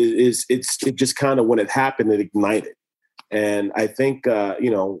it's just kind of when it happened, it ignited. And I think,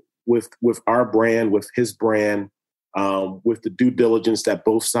 with our brand, with his brand, with the due diligence that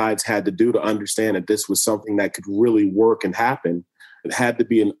both sides had to do to understand that this was something that could really work and happen, it had to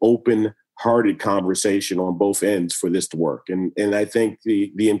be an open-hearted conversation on both ends for this to work. And I think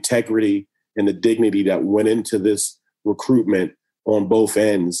the integrity and the dignity that went into this recruitment on both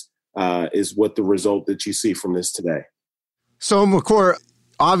ends is what the result that you see from this today. So, Makur,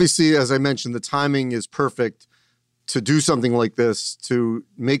 obviously, as I mentioned, the timing is perfect to do something like this, to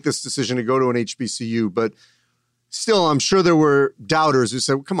make this decision to go to an HBCU. But still, I'm sure there were doubters who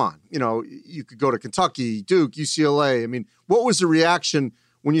said, well, come on, you could go to Kentucky, Duke, UCLA. I mean, what was the reaction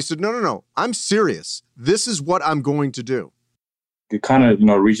when you said, no, I'm serious. This is what I'm going to do? It kind of,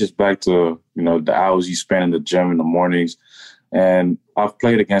 reaches back to, the hours you spend in the gym in the mornings. And I've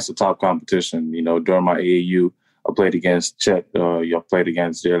played against the top competition, during my AAU. I played against Chet. I played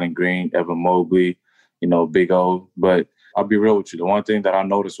against Jalen Green, Evan Mobley, Big O. But I'll be real with you. The one thing that I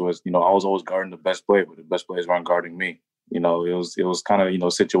noticed was, I was always guarding the best player, but the best players weren't guarding me. It was kind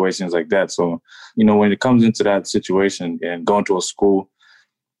of, situations like that. So, when it comes into that situation and going to a school,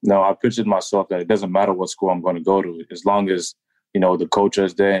 I pictured myself that it doesn't matter what school I'm going to go to, as long as, the coach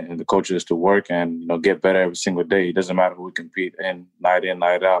is there and the coach is to work and, get better every single day. It doesn't matter who we compete in,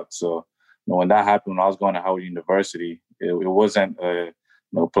 night out. So, when that happened, when I was going to Howard University, it wasn't a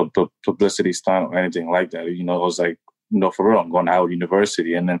publicity stunt or anything like that. It was like, for real, I'm going to Howard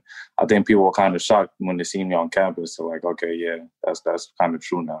University. And then I think people were kind of shocked when they see me on campus. So like, okay, yeah, that's kind of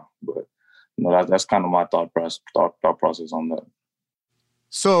true now. But, that's kind of my thought process on that.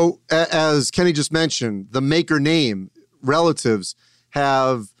 So as Kenny just mentioned, the Maker name relatives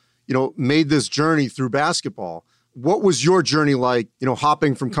have, made this journey through basketball. What was your journey like,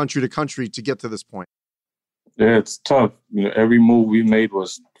 hopping from country to country to get to this point? Yeah, it's tough. Every move we made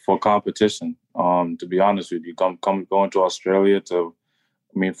was for competition. To be honest with you, going to Australia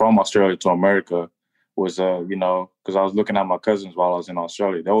from Australia to America was, because I was looking at my cousins while I was in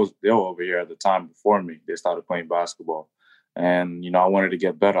Australia. They were over here at the time before me. They started playing basketball. And, I wanted to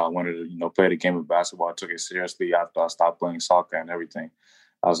get better. I wanted to, play the game of basketball. I took it seriously after I stopped playing soccer and everything.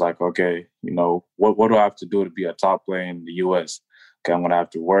 I was like, okay, what do I have to do to be a top player in the U.S.? Okay, I'm going to have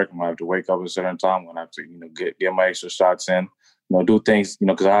to work. I'm going to have to wake up at a certain time. I'm going to have to, get my extra shots in, do things,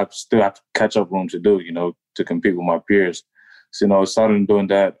 because I still have to catch up room to do, to compete with my peers. So, I started doing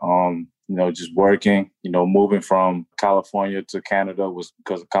that, just working, moving from California to Canada was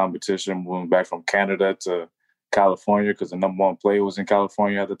because of competition, moving back from Canada to California because the number one player was in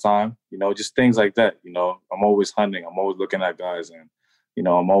California at the time, just things like that. I'm always hunting. I'm always looking at guys and,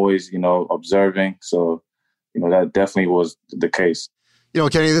 I'm always, observing. So, that definitely was the case.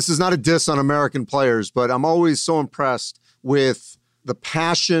 Kenny, this is not a diss on American players, but I'm always so impressed with the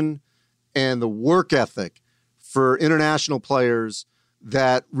passion and the work ethic for international players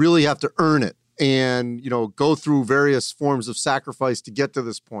that really have to earn it and, go through various forms of sacrifice to get to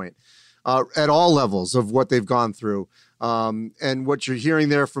this point at all levels of what they've gone through. And what you're hearing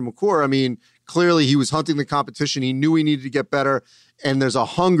there from Makur, I mean, clearly he was hunting the competition. He knew he needed to get better. And there's a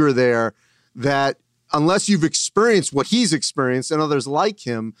hunger there that unless you've experienced what he's experienced and others like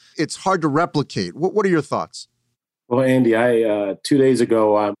him, it's hard to replicate. What are your thoughts? Well, Andy, 2 days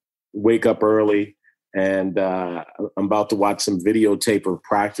ago, I wake up early, And I'm about to watch some videotape of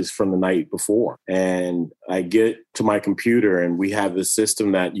practice from the night before. And I get to my computer, and we have this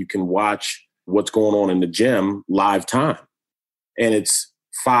system that you can watch what's going on in the gym live time. And it's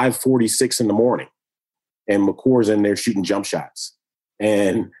 5:46 in the morning. And Makur's in there shooting jump shots.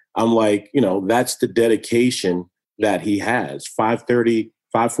 And I'm like, that's the dedication that he has.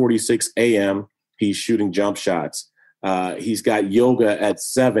 5:46 a.m., he's shooting jump shots. He's got yoga at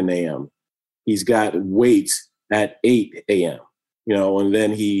 7 a.m. He's got weights at 8 a.m., and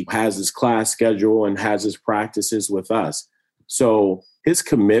then he has his class schedule and has his practices with us. So his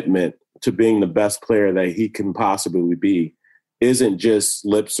commitment to being the best player that he can possibly be isn't just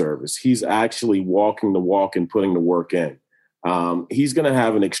lip service. He's actually walking the walk and putting the work in. He's going to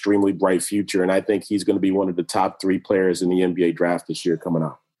have an extremely bright future, and I think he's going to be one of the top 3 players in the NBA draft this year coming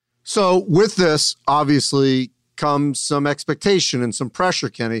up. So with this, obviously, comes some expectation and some pressure,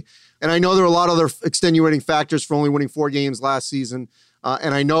 Kenny. And I know there are a lot of other extenuating factors for only winning 4 games last season.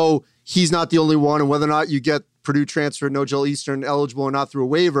 And I know he's not the only one. And whether or not you get Purdue transfer, No-Gel Eastern eligible or not through a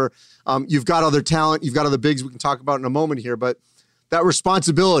waiver, you've got other talent. You've got other bigs we can talk about in a moment here. But that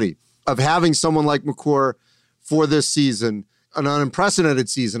responsibility of having someone like Makur for this season, an unprecedented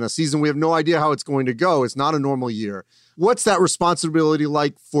season, a season we have no idea how it's going to go. It's not a normal year. What's that responsibility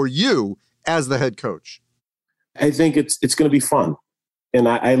like for you as the head coach? I think it's going to be fun. And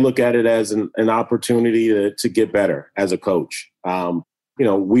I look at it as an opportunity to get better as a coach.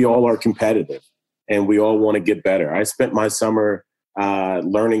 We all are competitive and we all want to get better. I spent my summer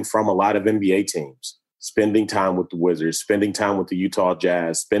learning from a lot of NBA teams, spending time with the Wizards, spending time with the Utah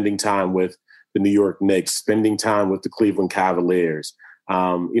Jazz, spending time with the New York Knicks, spending time with the Cleveland Cavaliers.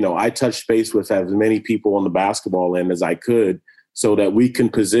 I touched base with as many people on the basketball end as I could so that we can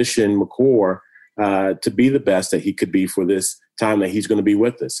position Makur to be the best that he could be for this time that he's going to be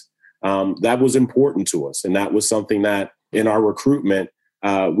with us. That was important to us. And that was something that in our recruitment,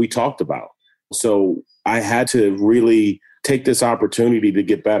 we talked about. So I had to really take this opportunity to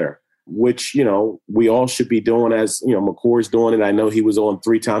get better, which, we all should be doing as, Makur's doing it. I know he was on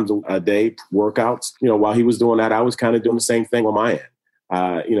 3 times a day workouts. While he was doing that, I was kind of doing the same thing on my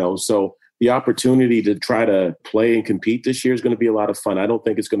end. So the opportunity to try to play and compete this year is going to be a lot of fun. I don't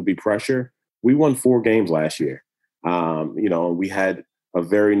think it's going to be pressure. We won 4 games last year. We had a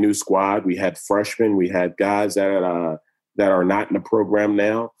very new squad. We had freshmen. We had guys that are not in the program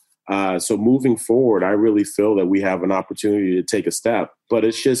now. So moving forward, I really feel that we have an opportunity to take a step. But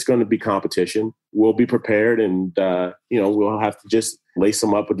it's just going to be competition. We'll be prepared, and we'll have to just lace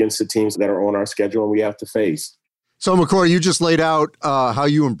them up against the teams that are on our schedule and we have to face. So, Makur, you just laid out how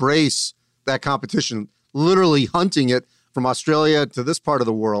you embrace that competition, literally hunting it from Australia to this part of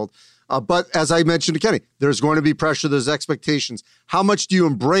the world. But as I mentioned to Kenny, there's going to be pressure, there's expectations. How much do you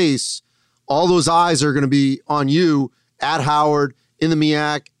embrace all those eyes are going to be on you at Howard, in the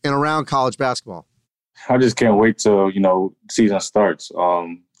MEAC, and around college basketball? I just can't wait till, season starts.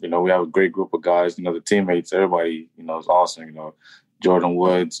 We have a great group of guys, the teammates, everybody, is awesome. Jordan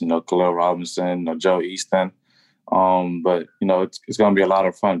Woods, Khalil Robinson, Joe Easton. But it's going to be a lot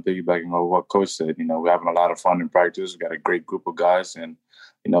of fun, piggybacking on what Coach said. We're having a lot of fun in practice. We've got a great group of guys, and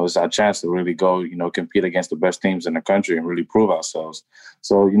it's our chance to really go, compete against the best teams in the country and really prove ourselves.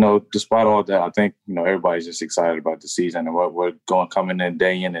 So, despite all that, I think, everybody's just excited about the season and what we're coming in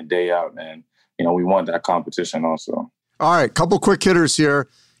and day out. And, we want that competition also. All right, couple quick hitters here.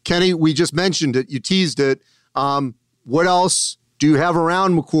 Kenny, we just mentioned it. You teased it. What else do you have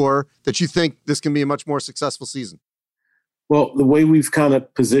around Makur that you think this can be a much more successful season? Well, the way we've kind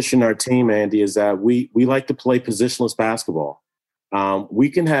of positioned our team, Andy, is that we like to play positionless basketball. We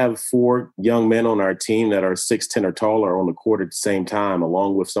can have 4 young men on our team that are 6'10" or taller on the court at the same time,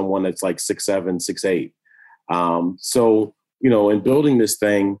 along with someone that's like 6'7", 6'8". So, in building this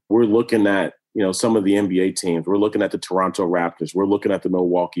thing, we're looking at, some of the NBA teams. We're looking at the Toronto Raptors. We're looking at the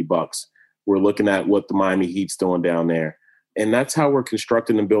Milwaukee Bucks. We're looking at what the Miami Heat's doing down there. And that's how we're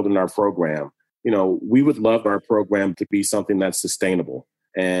constructing and building our program. We would love our program to be something that's sustainable.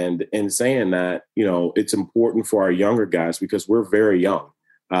 And in saying that, it's important for our younger guys because we're very young.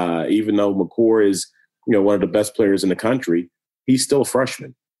 Even though Makur is, one of the best players in the country, he's still a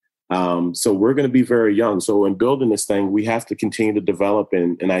freshman. So we're going to be very young. So in building this thing, we have to continue to develop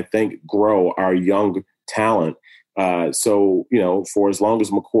and I think grow our young talent. So, for as long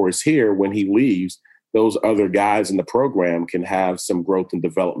as Makur is here, when he leaves, those other guys in the program can have some growth and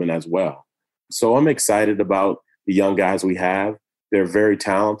development as well. So I'm excited about the young guys we have. They're very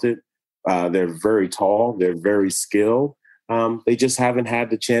talented. They're very tall. They're very skilled. They just haven't had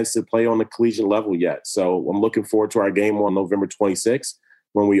the chance to play on the collegiate level yet. So I'm looking forward to our game on November 26th.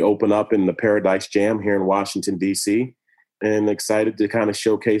 when we open up in the Paradise Jam here in Washington, D.C., and excited to kind of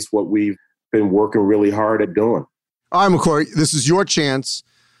showcase what we've been working really hard at doing. All right, Makur, this is your chance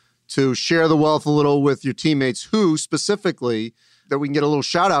to share the wealth a little with your teammates, who specifically, that we can get a little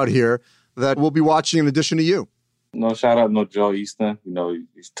shout out here, that we'll be watching in addition to you. No shout out, no Joe Easton.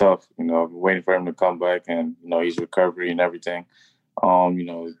 He's tough. I've been waiting for him to come back, and he's recovery and everything.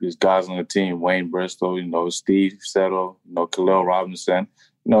 There's guys on the team: Wayne Bristol, Steve Settle, Khalil Robinson.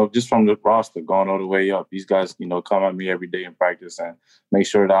 Just from the roster, going all the way up. These guys, come at me every day in practice and make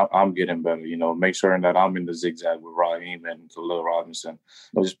sure that I'm getting better. Make sure that I'm in the zigzag with Raheem and Khalil Robinson.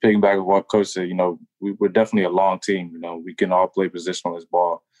 Just piggyback with what Coach said. We're definitely a long team. We can all play positionless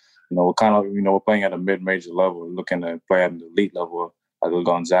ball. We're kind of, we're playing at a mid-major level. We're looking to play at an elite level, like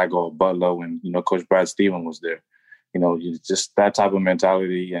Gonzaga or Butler when, Coach Brad Stevens was there. Just that type of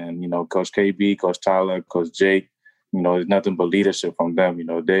mentality. And, Coach KB, Coach Tyler, Coach Jake, there's nothing but leadership from them.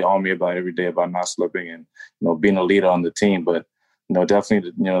 They on me about every day about not slipping and, being a leader on the team. But,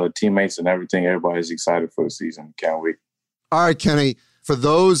 definitely, the teammates and everything, everybody's excited for the season. Can't wait. All right, Kenny, for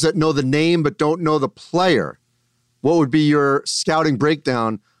those that know the name but don't know the player, what would be your scouting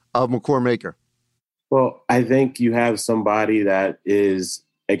breakdown of Makur Maker? Well, I think you have somebody that is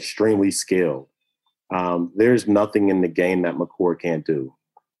extremely skilled. There's nothing in the game that Makur can't do.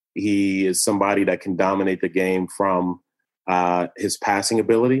 He is somebody that can dominate the game from his passing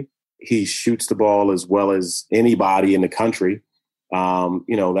ability. He shoots the ball as well as anybody in the country.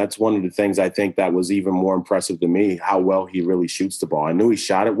 That's one of the things I think that was even more impressive to me, how well he really shoots the ball. I knew he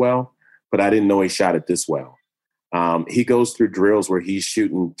shot it well, but I didn't know he shot it this well. He goes through drills where he's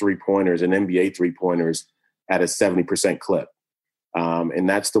shooting three-pointers and NBA three-pointers at a 70% clip. And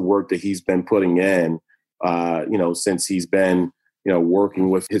that's the work that he's been putting in, since he's been, working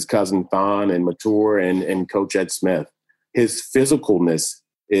with his cousin Thon and Matur and Coach Ed Smith. His physicalness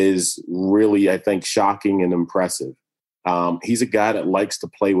is really, I think, shocking and impressive. He's a guy that likes to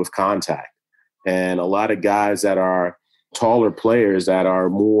play with contact. And a lot of guys that are taller players that are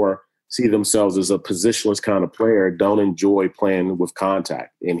more see themselves as a positionless kind of player don't enjoy playing with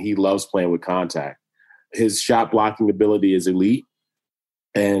contact. And he loves playing with contact. His shot blocking ability is elite.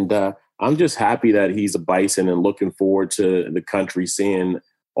 And I'm just happy that he's a Bison and looking forward to the country seeing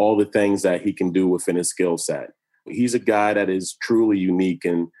all the things that he can do within his skill set. He's a guy that is truly unique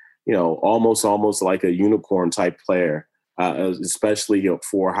and, almost like a unicorn type player, especially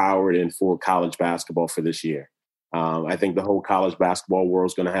for Howard and for college basketball for this year. I think the whole college basketball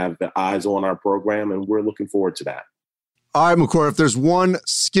world is going to have the eyes on our program, and we're looking forward to that. All right, Makur, if there's one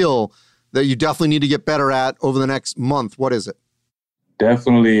skill that you definitely need to get better at over the next month, what is it?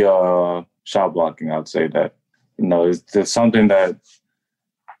 Definitely shot blocking. I'd say that, it's something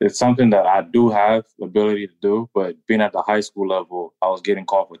that I do have the ability to do, but being at the high school level, I was getting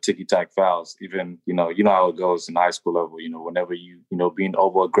called for ticky-tack fouls. Even, you know how it goes in high school level, whenever being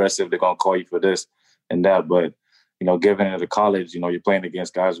over-aggressive, they're going to call you for this and that. But, given it to college, you're playing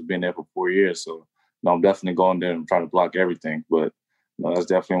against guys who've been there for 4 years. So, I'm definitely going there and trying to block everything. But, that's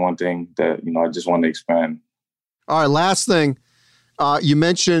definitely one thing that, I just want to expand. All right, last thing. You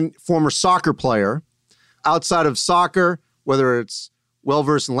mentioned former soccer player. Outside of soccer, whether it's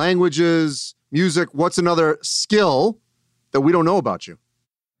well-versed in languages, music, what's another skill that we don't know about you?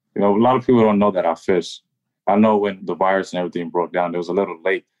 A lot of people don't know that I fish. I know when the virus and everything broke down, there was a little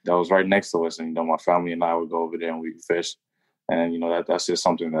lake that was right next to us. And, my family and I would go over there and we'd fish. And, that's just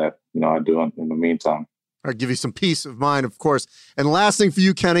something that, I do in the meantime. I'll give you some peace of mind, of course. And last thing for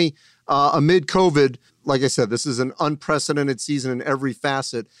you, Kenny, amid COVID, like I said, this is an unprecedented season in every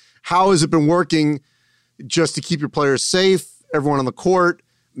facet. How has it been working just to keep your players safe, everyone on the court,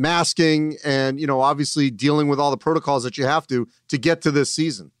 masking, and, obviously dealing with all the protocols that you have to get to this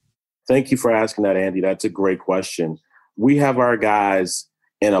season? Thank you for asking that, Andy. That's a great question. We have our guys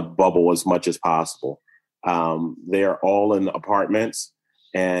in a bubble as much as possible. They're all in apartments,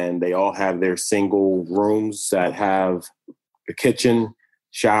 and they all have their single rooms that have a kitchen,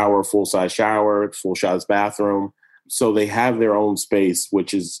 shower, full-size shower, full-size bathroom. So they have their own space,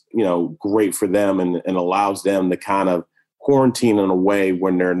 which is, great for them and allows them to kind of quarantine in a way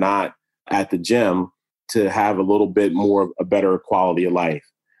when they're not at the gym to have a little bit more of a better quality of life.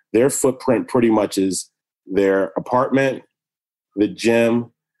 Their footprint pretty much is their apartment, the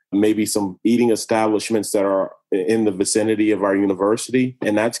gym, maybe some eating establishments that are in the vicinity of our university,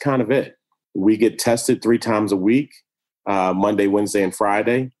 and that's kind of it. We get tested 3 times a week, Monday, Wednesday, and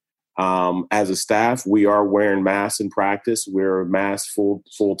Friday. As a staff, we are wearing masks in practice. We're masked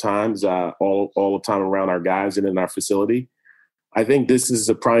full times all the time around our guys and in our facility. I think this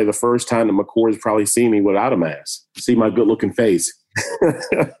is probably the first time that Makur has probably seen me without a mask. See my good-looking face.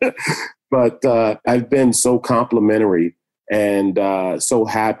 But I've been so complimentary and so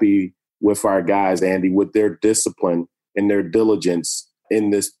happy with our guys, Andy, with their discipline and their diligence in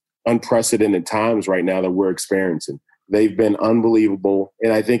this unprecedented times right now that we're experiencing. They've been unbelievable.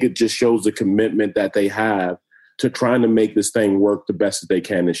 And I think it just shows the commitment that they have to trying to make this thing work the best that they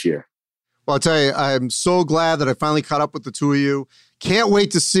can this year. Well, I'll tell you, I'm so glad that I finally caught up with the two of you. Can't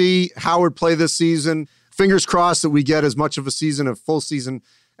wait to see Howard play this season. Fingers crossed that we get as much of a full season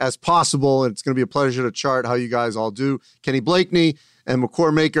as possible. And it's going to be a pleasure to chart how you guys all do. Kenny Blakeney and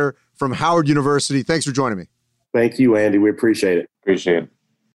Makur from Howard University. Thanks for joining me. Thank you, Andy. We appreciate it. Appreciate it.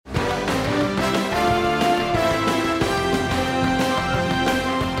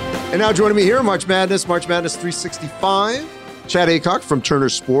 And now joining me here, March Madness 365. Chad Aycock from Turner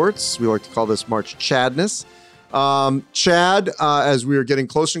Sports. We like to call this March Chadness. Chad, as we are getting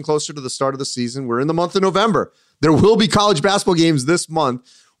closer and closer to the start of the season, we're in the month of November. There will be college basketball games this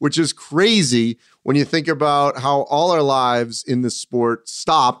month, which is crazy when you think about how all our lives in this sport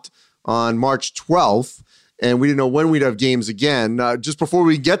stopped on March 12th, and we didn't know when we'd have games again. Just before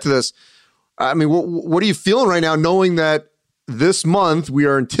we get to this, I mean, what are you feeling right now knowing that this month we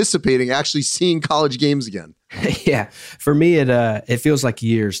are anticipating actually seeing college games again? Yeah, for me, it feels like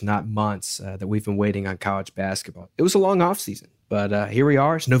years, not months, that we've been waiting on college basketball. It was a long off season, but here we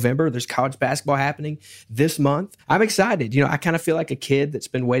are. It's November. There's college basketball happening this month. I'm excited. I kind of feel like a kid that's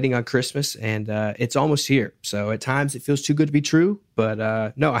been waiting on Christmas, and it's almost here. So at times it feels too good to be true,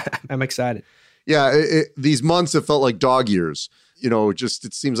 but no, I'm excited. Yeah, these months have felt like dog years.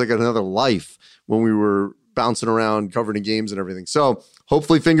 It seems like another life when we were bouncing around, covering games and everything. So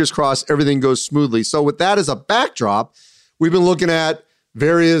hopefully, fingers crossed, everything goes smoothly. So with that as a backdrop, we've been looking at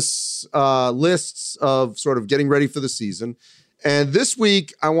various lists of sort of getting ready for the season. And this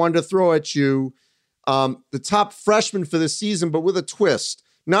week, I wanted to throw at you the top freshmen for the season, but with a twist.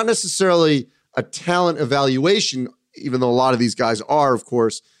 Not necessarily a talent evaluation, even though a lot of these guys are, of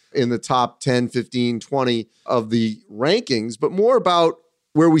course, in the top 10, 15, 20 of the rankings, but more about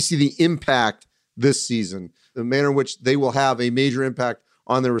where we see the impact this season, the manner in which they will have a major impact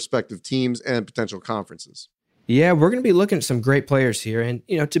on their respective teams and potential conferences. Yeah, we're going to be looking at some great players here. And,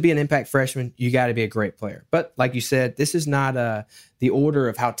 to be an impact freshman, you got to be a great player. But like you said, this is not the order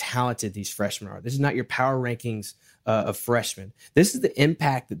of how talented these freshmen are. This is not your power rankings of freshmen. This is the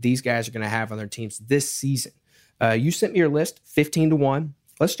impact that these guys are going to have on their teams this season. You sent me your list, 15-1.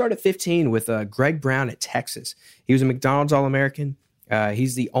 Let's start at 15 with Greg Brown at Texas. He was a McDonald's All-American.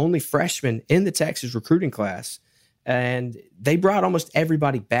 He's the only freshman in the Texas recruiting class, and they brought almost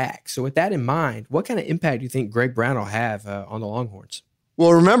everybody back. So with that in mind, what kind of impact do you think Greg Brown will have on the Longhorns?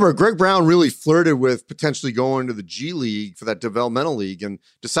 Well, remember, Greg Brown really flirted with potentially going to the G League for that developmental league and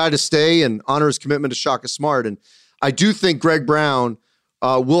decided to stay and honor his commitment to Shaka Smart. And I do think Greg Brown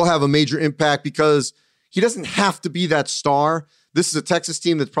will have a major impact because he doesn't have to be that star. This is a Texas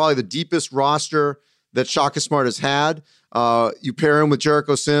team that's probably the deepest roster that Shaka Smart has had. You pair him with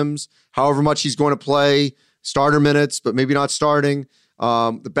Jericho Sims, however much he's going to play, starter minutes, but maybe not starting.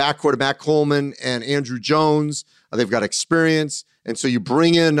 The backcourt of Matt Coleman and Andrew Jones, they've got experience. And so you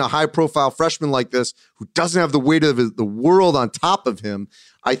bring in a high-profile freshman like this who doesn't have the weight of the world on top of him.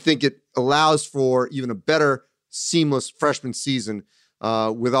 I think it allows for even a better, seamless freshman season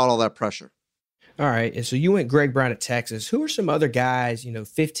without all that pressure. All right, and so you went Greg Brown at Texas. Who are some other guys,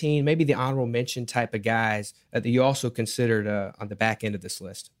 15, maybe the honorable mention type of guys that you also considered on the back end of this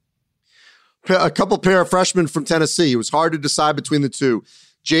list? A couple pair of freshmen from Tennessee. It was hard to decide between the two.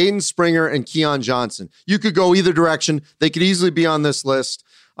 Jaden Springer and Keon Johnson. You could go either direction. They could easily be on this list.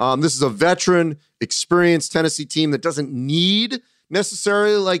 This is a veteran, experienced Tennessee team that doesn't need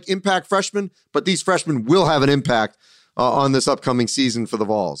necessarily like impact freshmen, but these freshmen will have an impact on this upcoming season for the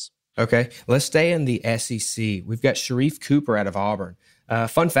Vols. Okay, let's stay in the SEC. We've got Sharif Cooper out of Auburn.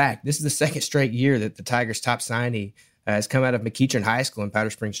 Fun fact, this is the second straight year that the Tigers' top signee has come out of McEachern High School in Powder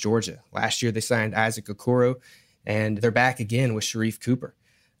Springs, Georgia. Last year, they signed Isaac Okoro, and they're back again with Sharif Cooper.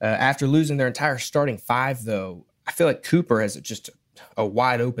 After losing their entire starting five, though, I feel like Cooper has just a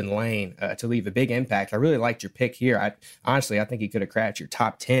wide-open lane to leave a big impact. I really liked your pick here. I think he could have cracked your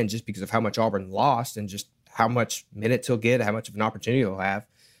top 10 just because of how much Auburn lost and just how much minutes he'll get, how much of an opportunity he'll have.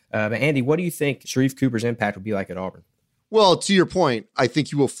 But Andy, what do you think Sharif Cooper's impact will be like at Auburn? Well, to your point, I think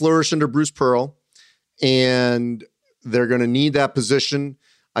he will flourish under Bruce Pearl, and they're going to need that position.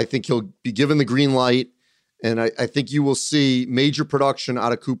 I think he'll be given the green light, and I think you will see major production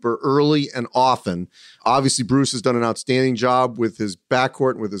out of Cooper early and often. Obviously, Bruce has done an outstanding job with his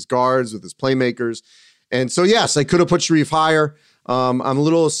backcourt, with his guards, with his playmakers. And so, yes, I could have put Sharif higher. I'm a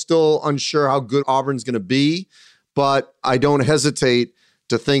little still unsure how good Auburn's going to be. but I don't hesitate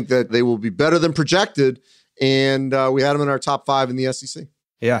to think that they will be better than projected. And we had them in our top 5 in the SEC.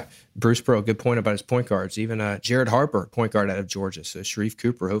 Yeah, Bruce Pearl, good point about his point guards. Even Jared Harper, point guard out of Georgia. So Sharif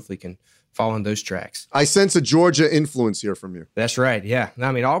Cooper hopefully can follow in those tracks. I sense a Georgia influence here from you. That's right, yeah.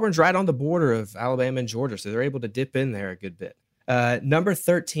 I mean, Auburn's right on the border of Alabama and Georgia, so they're able to dip in there a good bit. Number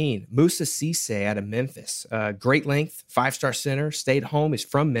 13, Musa Cisse out of Memphis. Great length, 5-star center, stayed home, is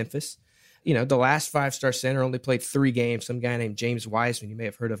from Memphis. You know, the last 5-star center only played 3 games. Some guy named James Wiseman, you may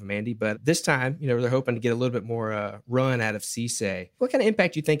have heard of him, Andy. But this time, you know, they're hoping to get a little bit more run out of Cisse. What kind of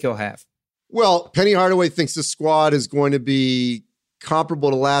impact do you think he'll have? Well, Penny Hardaway thinks the squad is going to be comparable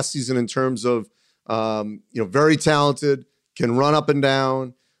to last season in terms of, very talented, can run up and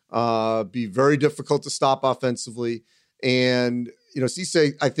down, be very difficult to stop offensively. And,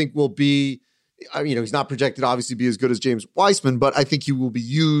 Cisse, I think, will be, he's not projected obviously to be as good as James Wiseman, but I think he will be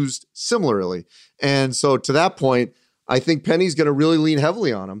used similarly. And so to that point, I think Penny's going to really lean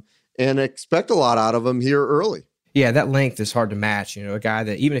heavily on him and expect a lot out of him here early. Yeah, that length is hard to match. A guy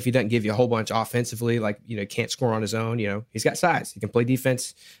that even if he doesn't give you a whole bunch offensively, can't score on his own, he's got size. He can play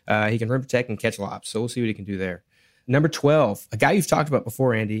defense. He can rim protect and catch lobs. So we'll see what he can do there. Number 12, a guy you've talked about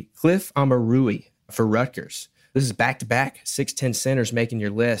before, Andy, Cliff Amarui for Rutgers. This is back-to-back 6'10 centers making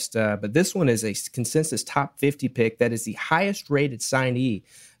your list. But this one is a consensus top 50 pick that is the highest-rated signee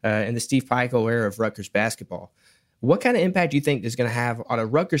in the Steve Pikiell era of Rutgers basketball. What kind of impact do you think is going to have on a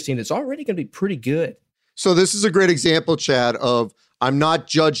Rutgers team that's already going to be pretty good? So this is a great example, Chad, of I'm not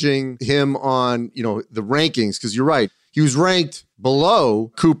judging him on, the rankings, because you're right. He was ranked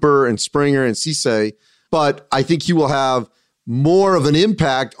below Cooper and Springer and Cisse, but I think he will have more of an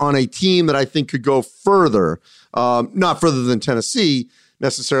impact on a team that I think could go further, not further than Tennessee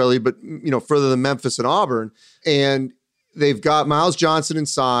necessarily, but, further than Memphis and Auburn. And they've got Miles Johnson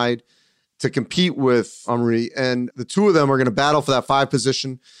inside to compete with Amarui, and the two of them are going to battle for that 5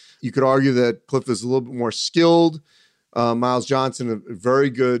 position. You could argue that Cliff is a little bit more skilled. Miles Johnson, a very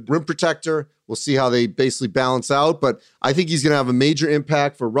good rim protector. We'll see how they basically balance out. But I think he's going to have a major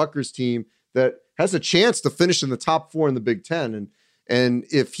impact for Rutgers team that has a chance to finish in the top 4 in the Big Ten. And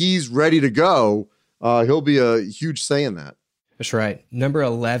if he's ready to go, he'll be a huge say in that. That's right. Number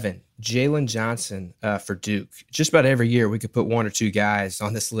 11, Jalen Johnson for Duke. Just about every year we could put 1 or 2 guys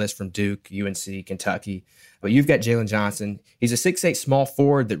on this list from Duke, UNC, Kentucky. But you've got Jalen Johnson. He's a 6'8" small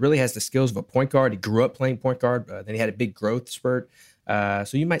forward that really has the skills of a point guard. He grew up playing point guard. Then he had a big growth spurt.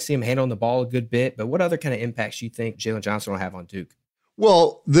 So you might see him handling the ball a good bit. But what other kind of impacts do you think Jalen Johnson will have on Duke?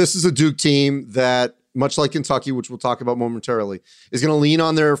 Well, this is a Duke team that, much like Kentucky, which we'll talk about momentarily, is going to lean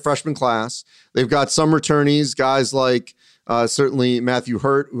on their freshman class. They've got some returnees, guys like certainly Matthew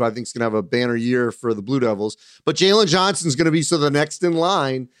Hurt, who I think is going to have a banner year for the Blue Devils. But Jalen Johnson is going to be the next in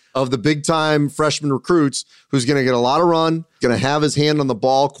line of the big-time freshman recruits who's going to get a lot of run, going to have his hand on the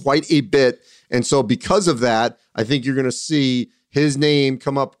ball quite a bit. And so because of that, I think you're going to see his name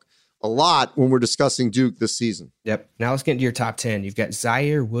come up a lot when we're discussing Duke this season. Yep. Now let's get into your top 10. You've got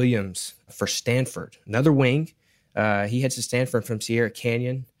Zaire Williams for Stanford, another wing. He heads to Stanford from Sierra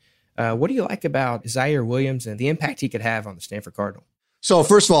Canyon. What do you like about Zaire Williams and the impact he could have on the Stanford Cardinal? So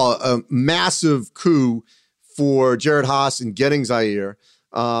first of all, a massive coup for Jared Haas in getting Zaire.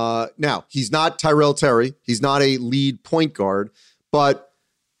 Now, he's not Tyrell Terry. He's not a lead point guard, but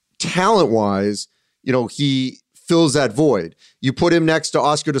talent-wise, he fills that void. You put him next to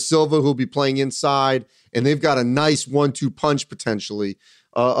Oscar da Silva, who'll be playing inside, and they've got a nice 1-2 punch potentially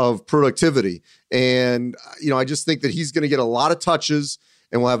of productivity. And, I just think that he's going to get a lot of touches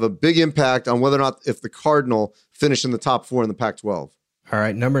and will have a big impact on whether or not if the Cardinal finish in the top 4 in the Pac-12. All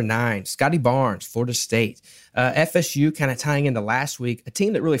right, number 9, Scotty Barnes, Florida State. FSU kind of tying into last week, a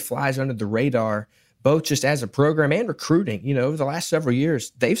team that really flies under the radar, both just as a program and recruiting. Over the last several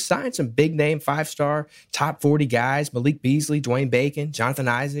years, they've signed some big-name 5-star, top 40 guys, Malik Beasley, Dwayne Bacon, Jonathan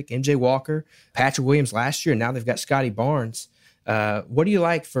Isaac, MJ Walker, Patrick Williams last year, and now they've got Scotty Barnes. What do you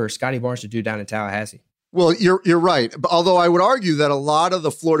like for Scotty Barnes to do down in Tallahassee? Well, you're right. Although I would argue that a lot of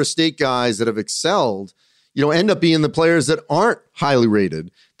the Florida State guys that have excelled, end up being the players that aren't highly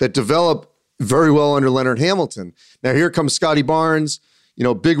rated, that develop very well under Leonard Hamilton. Now, here comes Scotty Barnes,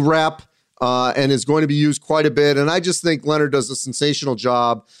 big rep, and is going to be used quite a bit. And I just think Leonard does a sensational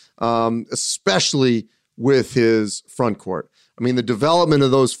job, especially with his front court. I mean, the development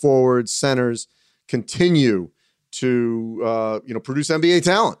of those forwards, centers continue to, produce NBA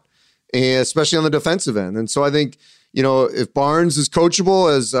talent, and especially on the defensive end. And so I think, if Barnes is coachable,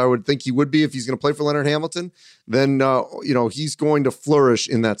 as I would think he would be if he's going to play for Leonard Hamilton, then, he's going to flourish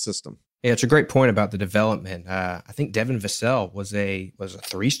in that system. Yeah, it's a great point about the development. I think Devin Vassell was a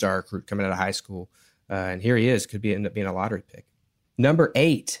 3-star recruit coming out of high school. And here he is, could end up being a lottery pick. Number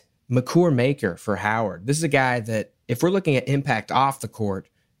 8, Makur for Howard. This is a guy that, if we're looking at impact off the court,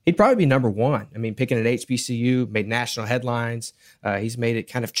 he'd probably be number 1. I mean, picking at HBCU, made national headlines. He's made it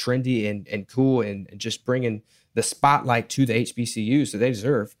kind of trendy and cool and just bringing the spotlight to the HBCUs that they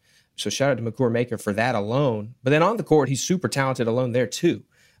deserve. So shout out to Makur for that alone. But then on the court, he's super talented alone there too.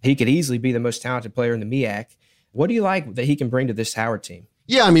 He could easily be the most talented player in the MEAC. What do you like that he can bring to this Howard team?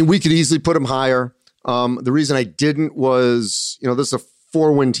 Yeah, I mean, we could easily put him higher. The reason I didn't was, this is a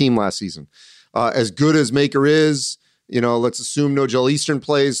 4-win team last season. As good as Maker is, let's assume no Joel Eastern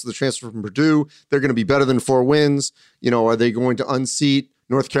plays, the transfer from Purdue, they're going to be better than 4 wins. Are they going to unseat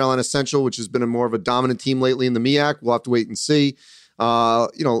North Carolina Central, which has been more of a dominant team lately in the MEAC? We'll have to wait and see.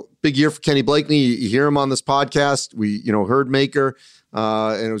 Big year for Kenny Blakeney. You hear him on this podcast. We, heard Maker,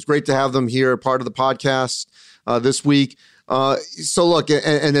 and it was great to have them here, part of the podcast this week. So look,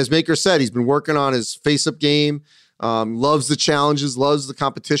 and as Maker said, he's been working on his face-up game, loves the challenges, loves the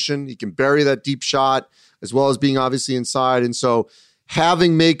competition. He can bury that deep shot as well as being obviously inside. And so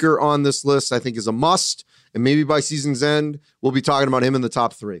having Maker on this list, I think, is a must. And maybe by season's end, we'll be talking about him in the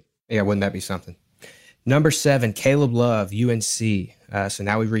top 3. Yeah, wouldn't that be something? Number 7, Caleb Love, UNC. So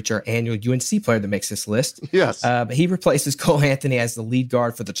now we reach our annual UNC player that makes this list. Yes. But he replaces Cole Anthony as the lead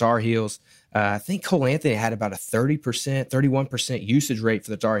guard for the Tar Heels. I think Cole Anthony had about a 30%, 31% usage rate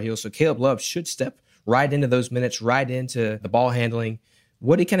for the Tar Heels. So Caleb Love should step right into those minutes, right into the ball handling.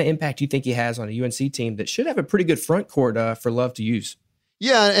 What kind of impact do you think he has on a UNC team that should have a pretty good front court for Love to use?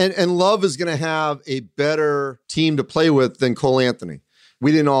 Yeah, and Love is going to have a better team to play with than Cole Anthony.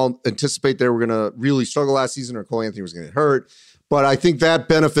 We didn't all anticipate they were going to really struggle last season or Cole Anthony was going to get hurt. But I think that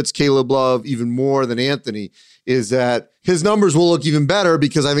benefits Caleb Love even more than Anthony, is that his numbers will look even better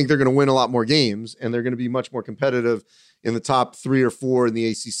because I think they're going to win a lot more games and they're going to be much more competitive in the top 3 or 4 in the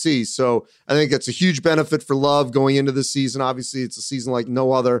ACC. So I think that's a huge benefit for Love going into this season. Obviously, it's a season like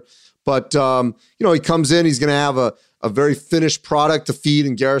no other. But, he comes in, he's going to have a very finished product to feed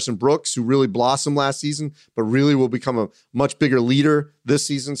in Garrison Brooks, who really blossomed last season, but really will become a much bigger leader this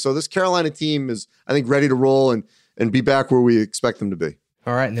season. So this Carolina team is, I think, ready to roll and be back where we expect them to be.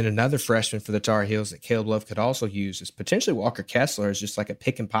 All right, and then another freshman for the Tar Heels that Caleb Love could also use is potentially Walker Kessler, is just like a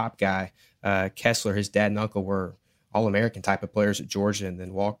pick-and-pop guy. Kessler, his dad and uncle were All-American type of players at Georgia, and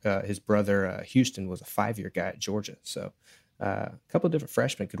then his brother Houston was a 5-year guy at Georgia. So a couple of different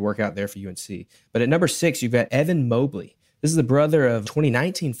freshmen could work out there for UNC. But at number 6, you've got Evan Mobley. This is the brother of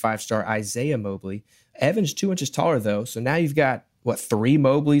 2019 5-star Isaiah Mobley. Evan's 2 inches taller, though, so now you've got 3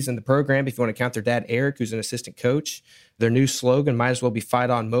 Mobleys in the program if you want to count their dad, Eric, who's an assistant coach. Their new slogan might as well be Fight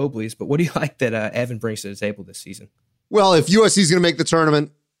On Mobleys. But what do you like that Evan brings to the table this season? Well, if USC is going to make the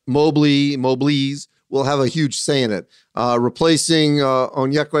tournament, Mobleys will have a huge say in it. Replacing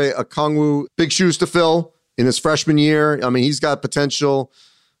Onyekwe Okongwu, big shoes to fill in his freshman year. I mean, he's got potential,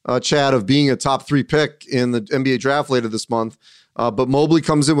 Chad, of being a top 3 pick in the NBA draft later this month. But Mobley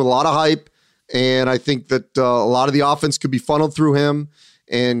comes in with a lot of hype. And I think that a lot of the offense could be funneled through him.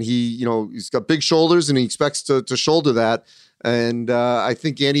 And he's got big shoulders and he expects to shoulder that. And I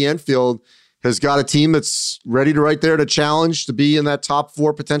think Andy Enfield has got a team that's ready to right there to challenge to be in that top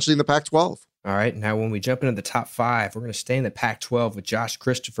 4, potentially in the Pac-12. All right. Now, when we jump into the top 5, we're going to stay in the Pac-12 with Josh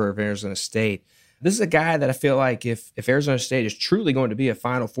Christopher of Arizona State. This is a guy that I feel like if Arizona State is truly going to be a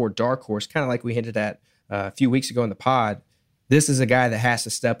Final Four dark horse, kind of like we hinted at a few weeks ago in the pod, this is a guy that has to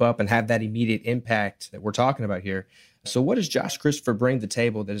step up and have that immediate impact that we're talking about here. So what does Josh Christopher bring to the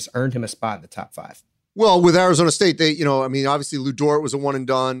table that has earned him a spot in the top 5? Well, with Arizona State, they, obviously Lou Dort was a one and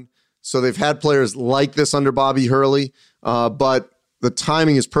done. So they've had players like this under Bobby Hurley. But the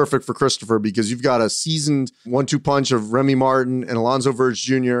timing is perfect for Christopher because you've got a seasoned 1-2 punch of Remy Martin and Alonzo Verge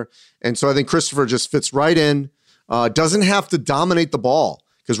Jr. And so I think Christopher just fits right in, doesn't have to dominate the ball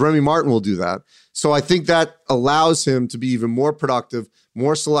because Remy Martin will do that. So I think that allows him to be even more productive,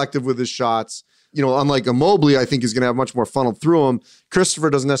 more selective with his shots. Unlike a Mobley, I think is going to have much more funneled through him. Christopher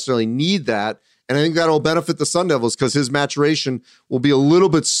doesn't necessarily need that. And I think that'll benefit the Sun Devils because his maturation will be a little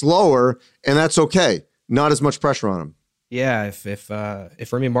bit slower, and that's okay. Not as much pressure on him. Yeah,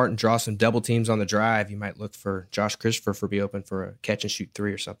 if Remy Martin draws some double teams on the drive, you might look for Josh Christopher for be open for a catch and shoot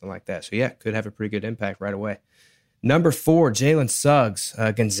 3 or something like that. So yeah, could have a pretty good impact right away. Number 4, Jalen Suggs,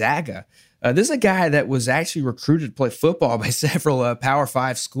 Gonzaga. This is a guy that was actually recruited to play football by several Power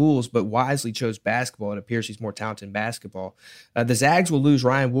 5 schools, but wisely chose basketball. It appears he's more talented in basketball. The Zags will lose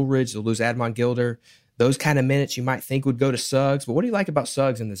Ryan Woolridge. They'll lose Admon Gilder. Those kind of minutes you might think would go to Suggs. But what do you like about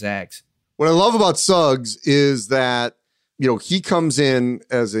Suggs and the Zags? What I love about Suggs is that, he comes in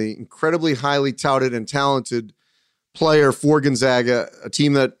as an incredibly highly touted and talented player for Gonzaga, a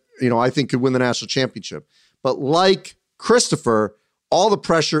team that I think could win the national championship. But like Christopher, all the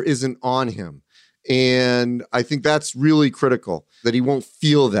pressure isn't on him. And I think that's really critical, that he won't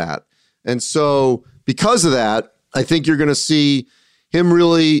feel that. And so because of that, I think you're going to see him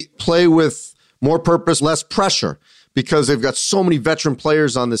really play with more purpose, less pressure, because they've got so many veteran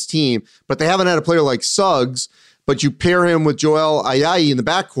players on this team, but they haven't had a player like Suggs, but you pair him with Joel Ayayi in the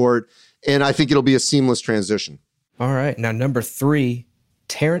backcourt, and I think it'll be a seamless transition. All right. Now, number 3,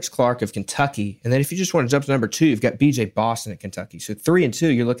 Terrence Clark of Kentucky. And then if you just want to jump to number 2, you've got B.J. Boston at Kentucky. So 3 and 2,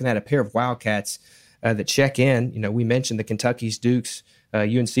 you're looking at a pair of Wildcats that check in. We mentioned the Kentucky's, Dukes,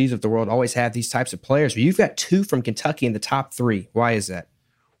 UNCs of the world always have these types of players. But you've got 2 from Kentucky in the top 3. Why is that?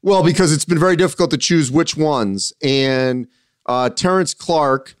 Well, because it's been very difficult to choose which ones. And Terrence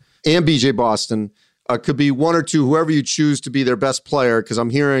Clark and B.J. Boston could be 1 or 2, whoever you choose to be their best player, because I'm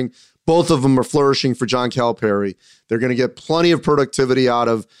hearing both of them are flourishing for John Calipari. They're going to get plenty of productivity out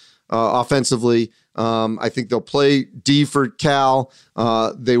of offensively. I think they'll play D for Cal.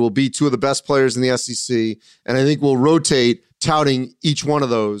 They will be 2 of the best players in the SEC. And I think we'll rotate touting each one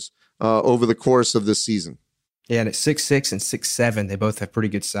of those over the course of this season. Yeah, and at 6'6" and 6'7", they both have pretty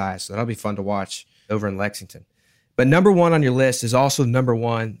good size. So that'll be fun to watch over in Lexington. But number 1 on your list is also number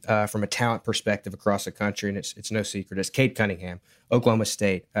 1 from a talent perspective across the country, and it's no secret. It's Cade Cunningham, Oklahoma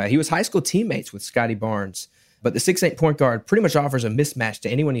State. He was high school teammates with Scotty Barnes, but the 6'8" point guard pretty much offers a mismatch to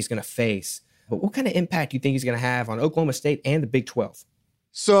anyone he's going to face. But what kind of impact do you think he's going to have on Oklahoma State and the Big 12?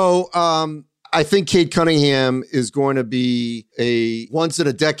 So I think Cade Cunningham is going to be a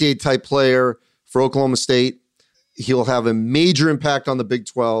once-in-a-decade type player for Oklahoma State. He'll have a major impact on the Big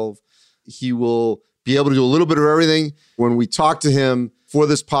 12. He will be able to do a little bit of everything. When we talked to him for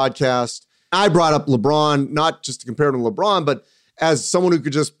this podcast, I brought up LeBron, not just to compare him to LeBron, but as someone who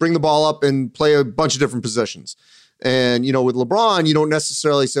could just bring the ball up and play a bunch of different positions. And, with LeBron, you don't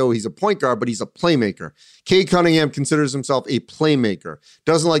necessarily say, oh, he's a point guard, but he's a playmaker. Cade Cunningham considers himself a playmaker,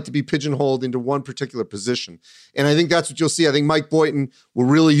 doesn't like to be pigeonholed into one particular position. And I think that's what you'll see. I think Mike Boynton will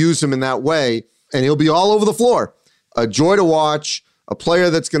really use him in that way, and he'll be all over the floor. A joy to watch, a player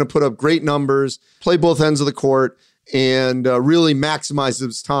that's going to put up great numbers, play both ends of the court, and really maximize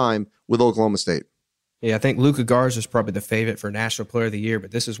his time with Oklahoma State. Yeah, I think Luka Garza is probably the favorite for National Player of the Year,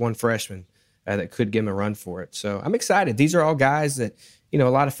 but this is one freshman that could give him a run for it. So I'm excited. These are all guys that, a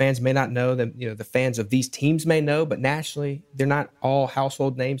lot of fans may not know them. The fans of these teams may know, but nationally, they're not all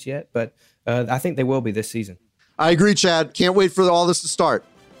household names yet, but I think they will be this season. I agree, Chad. Can't wait for all this to start.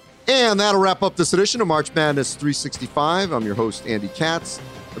 And that'll wrap up this edition of March Madness 365. I'm your host, Andy Katz.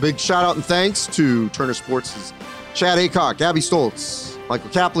 A big shout out and thanks to Turner Sports' Chad Aycock, Abby Stoltz,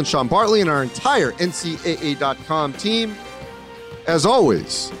 Michael Kaplan, Sean Bartley, and our entire NCAA.com team. As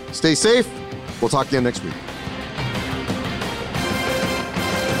always, stay safe. We'll talk again next week.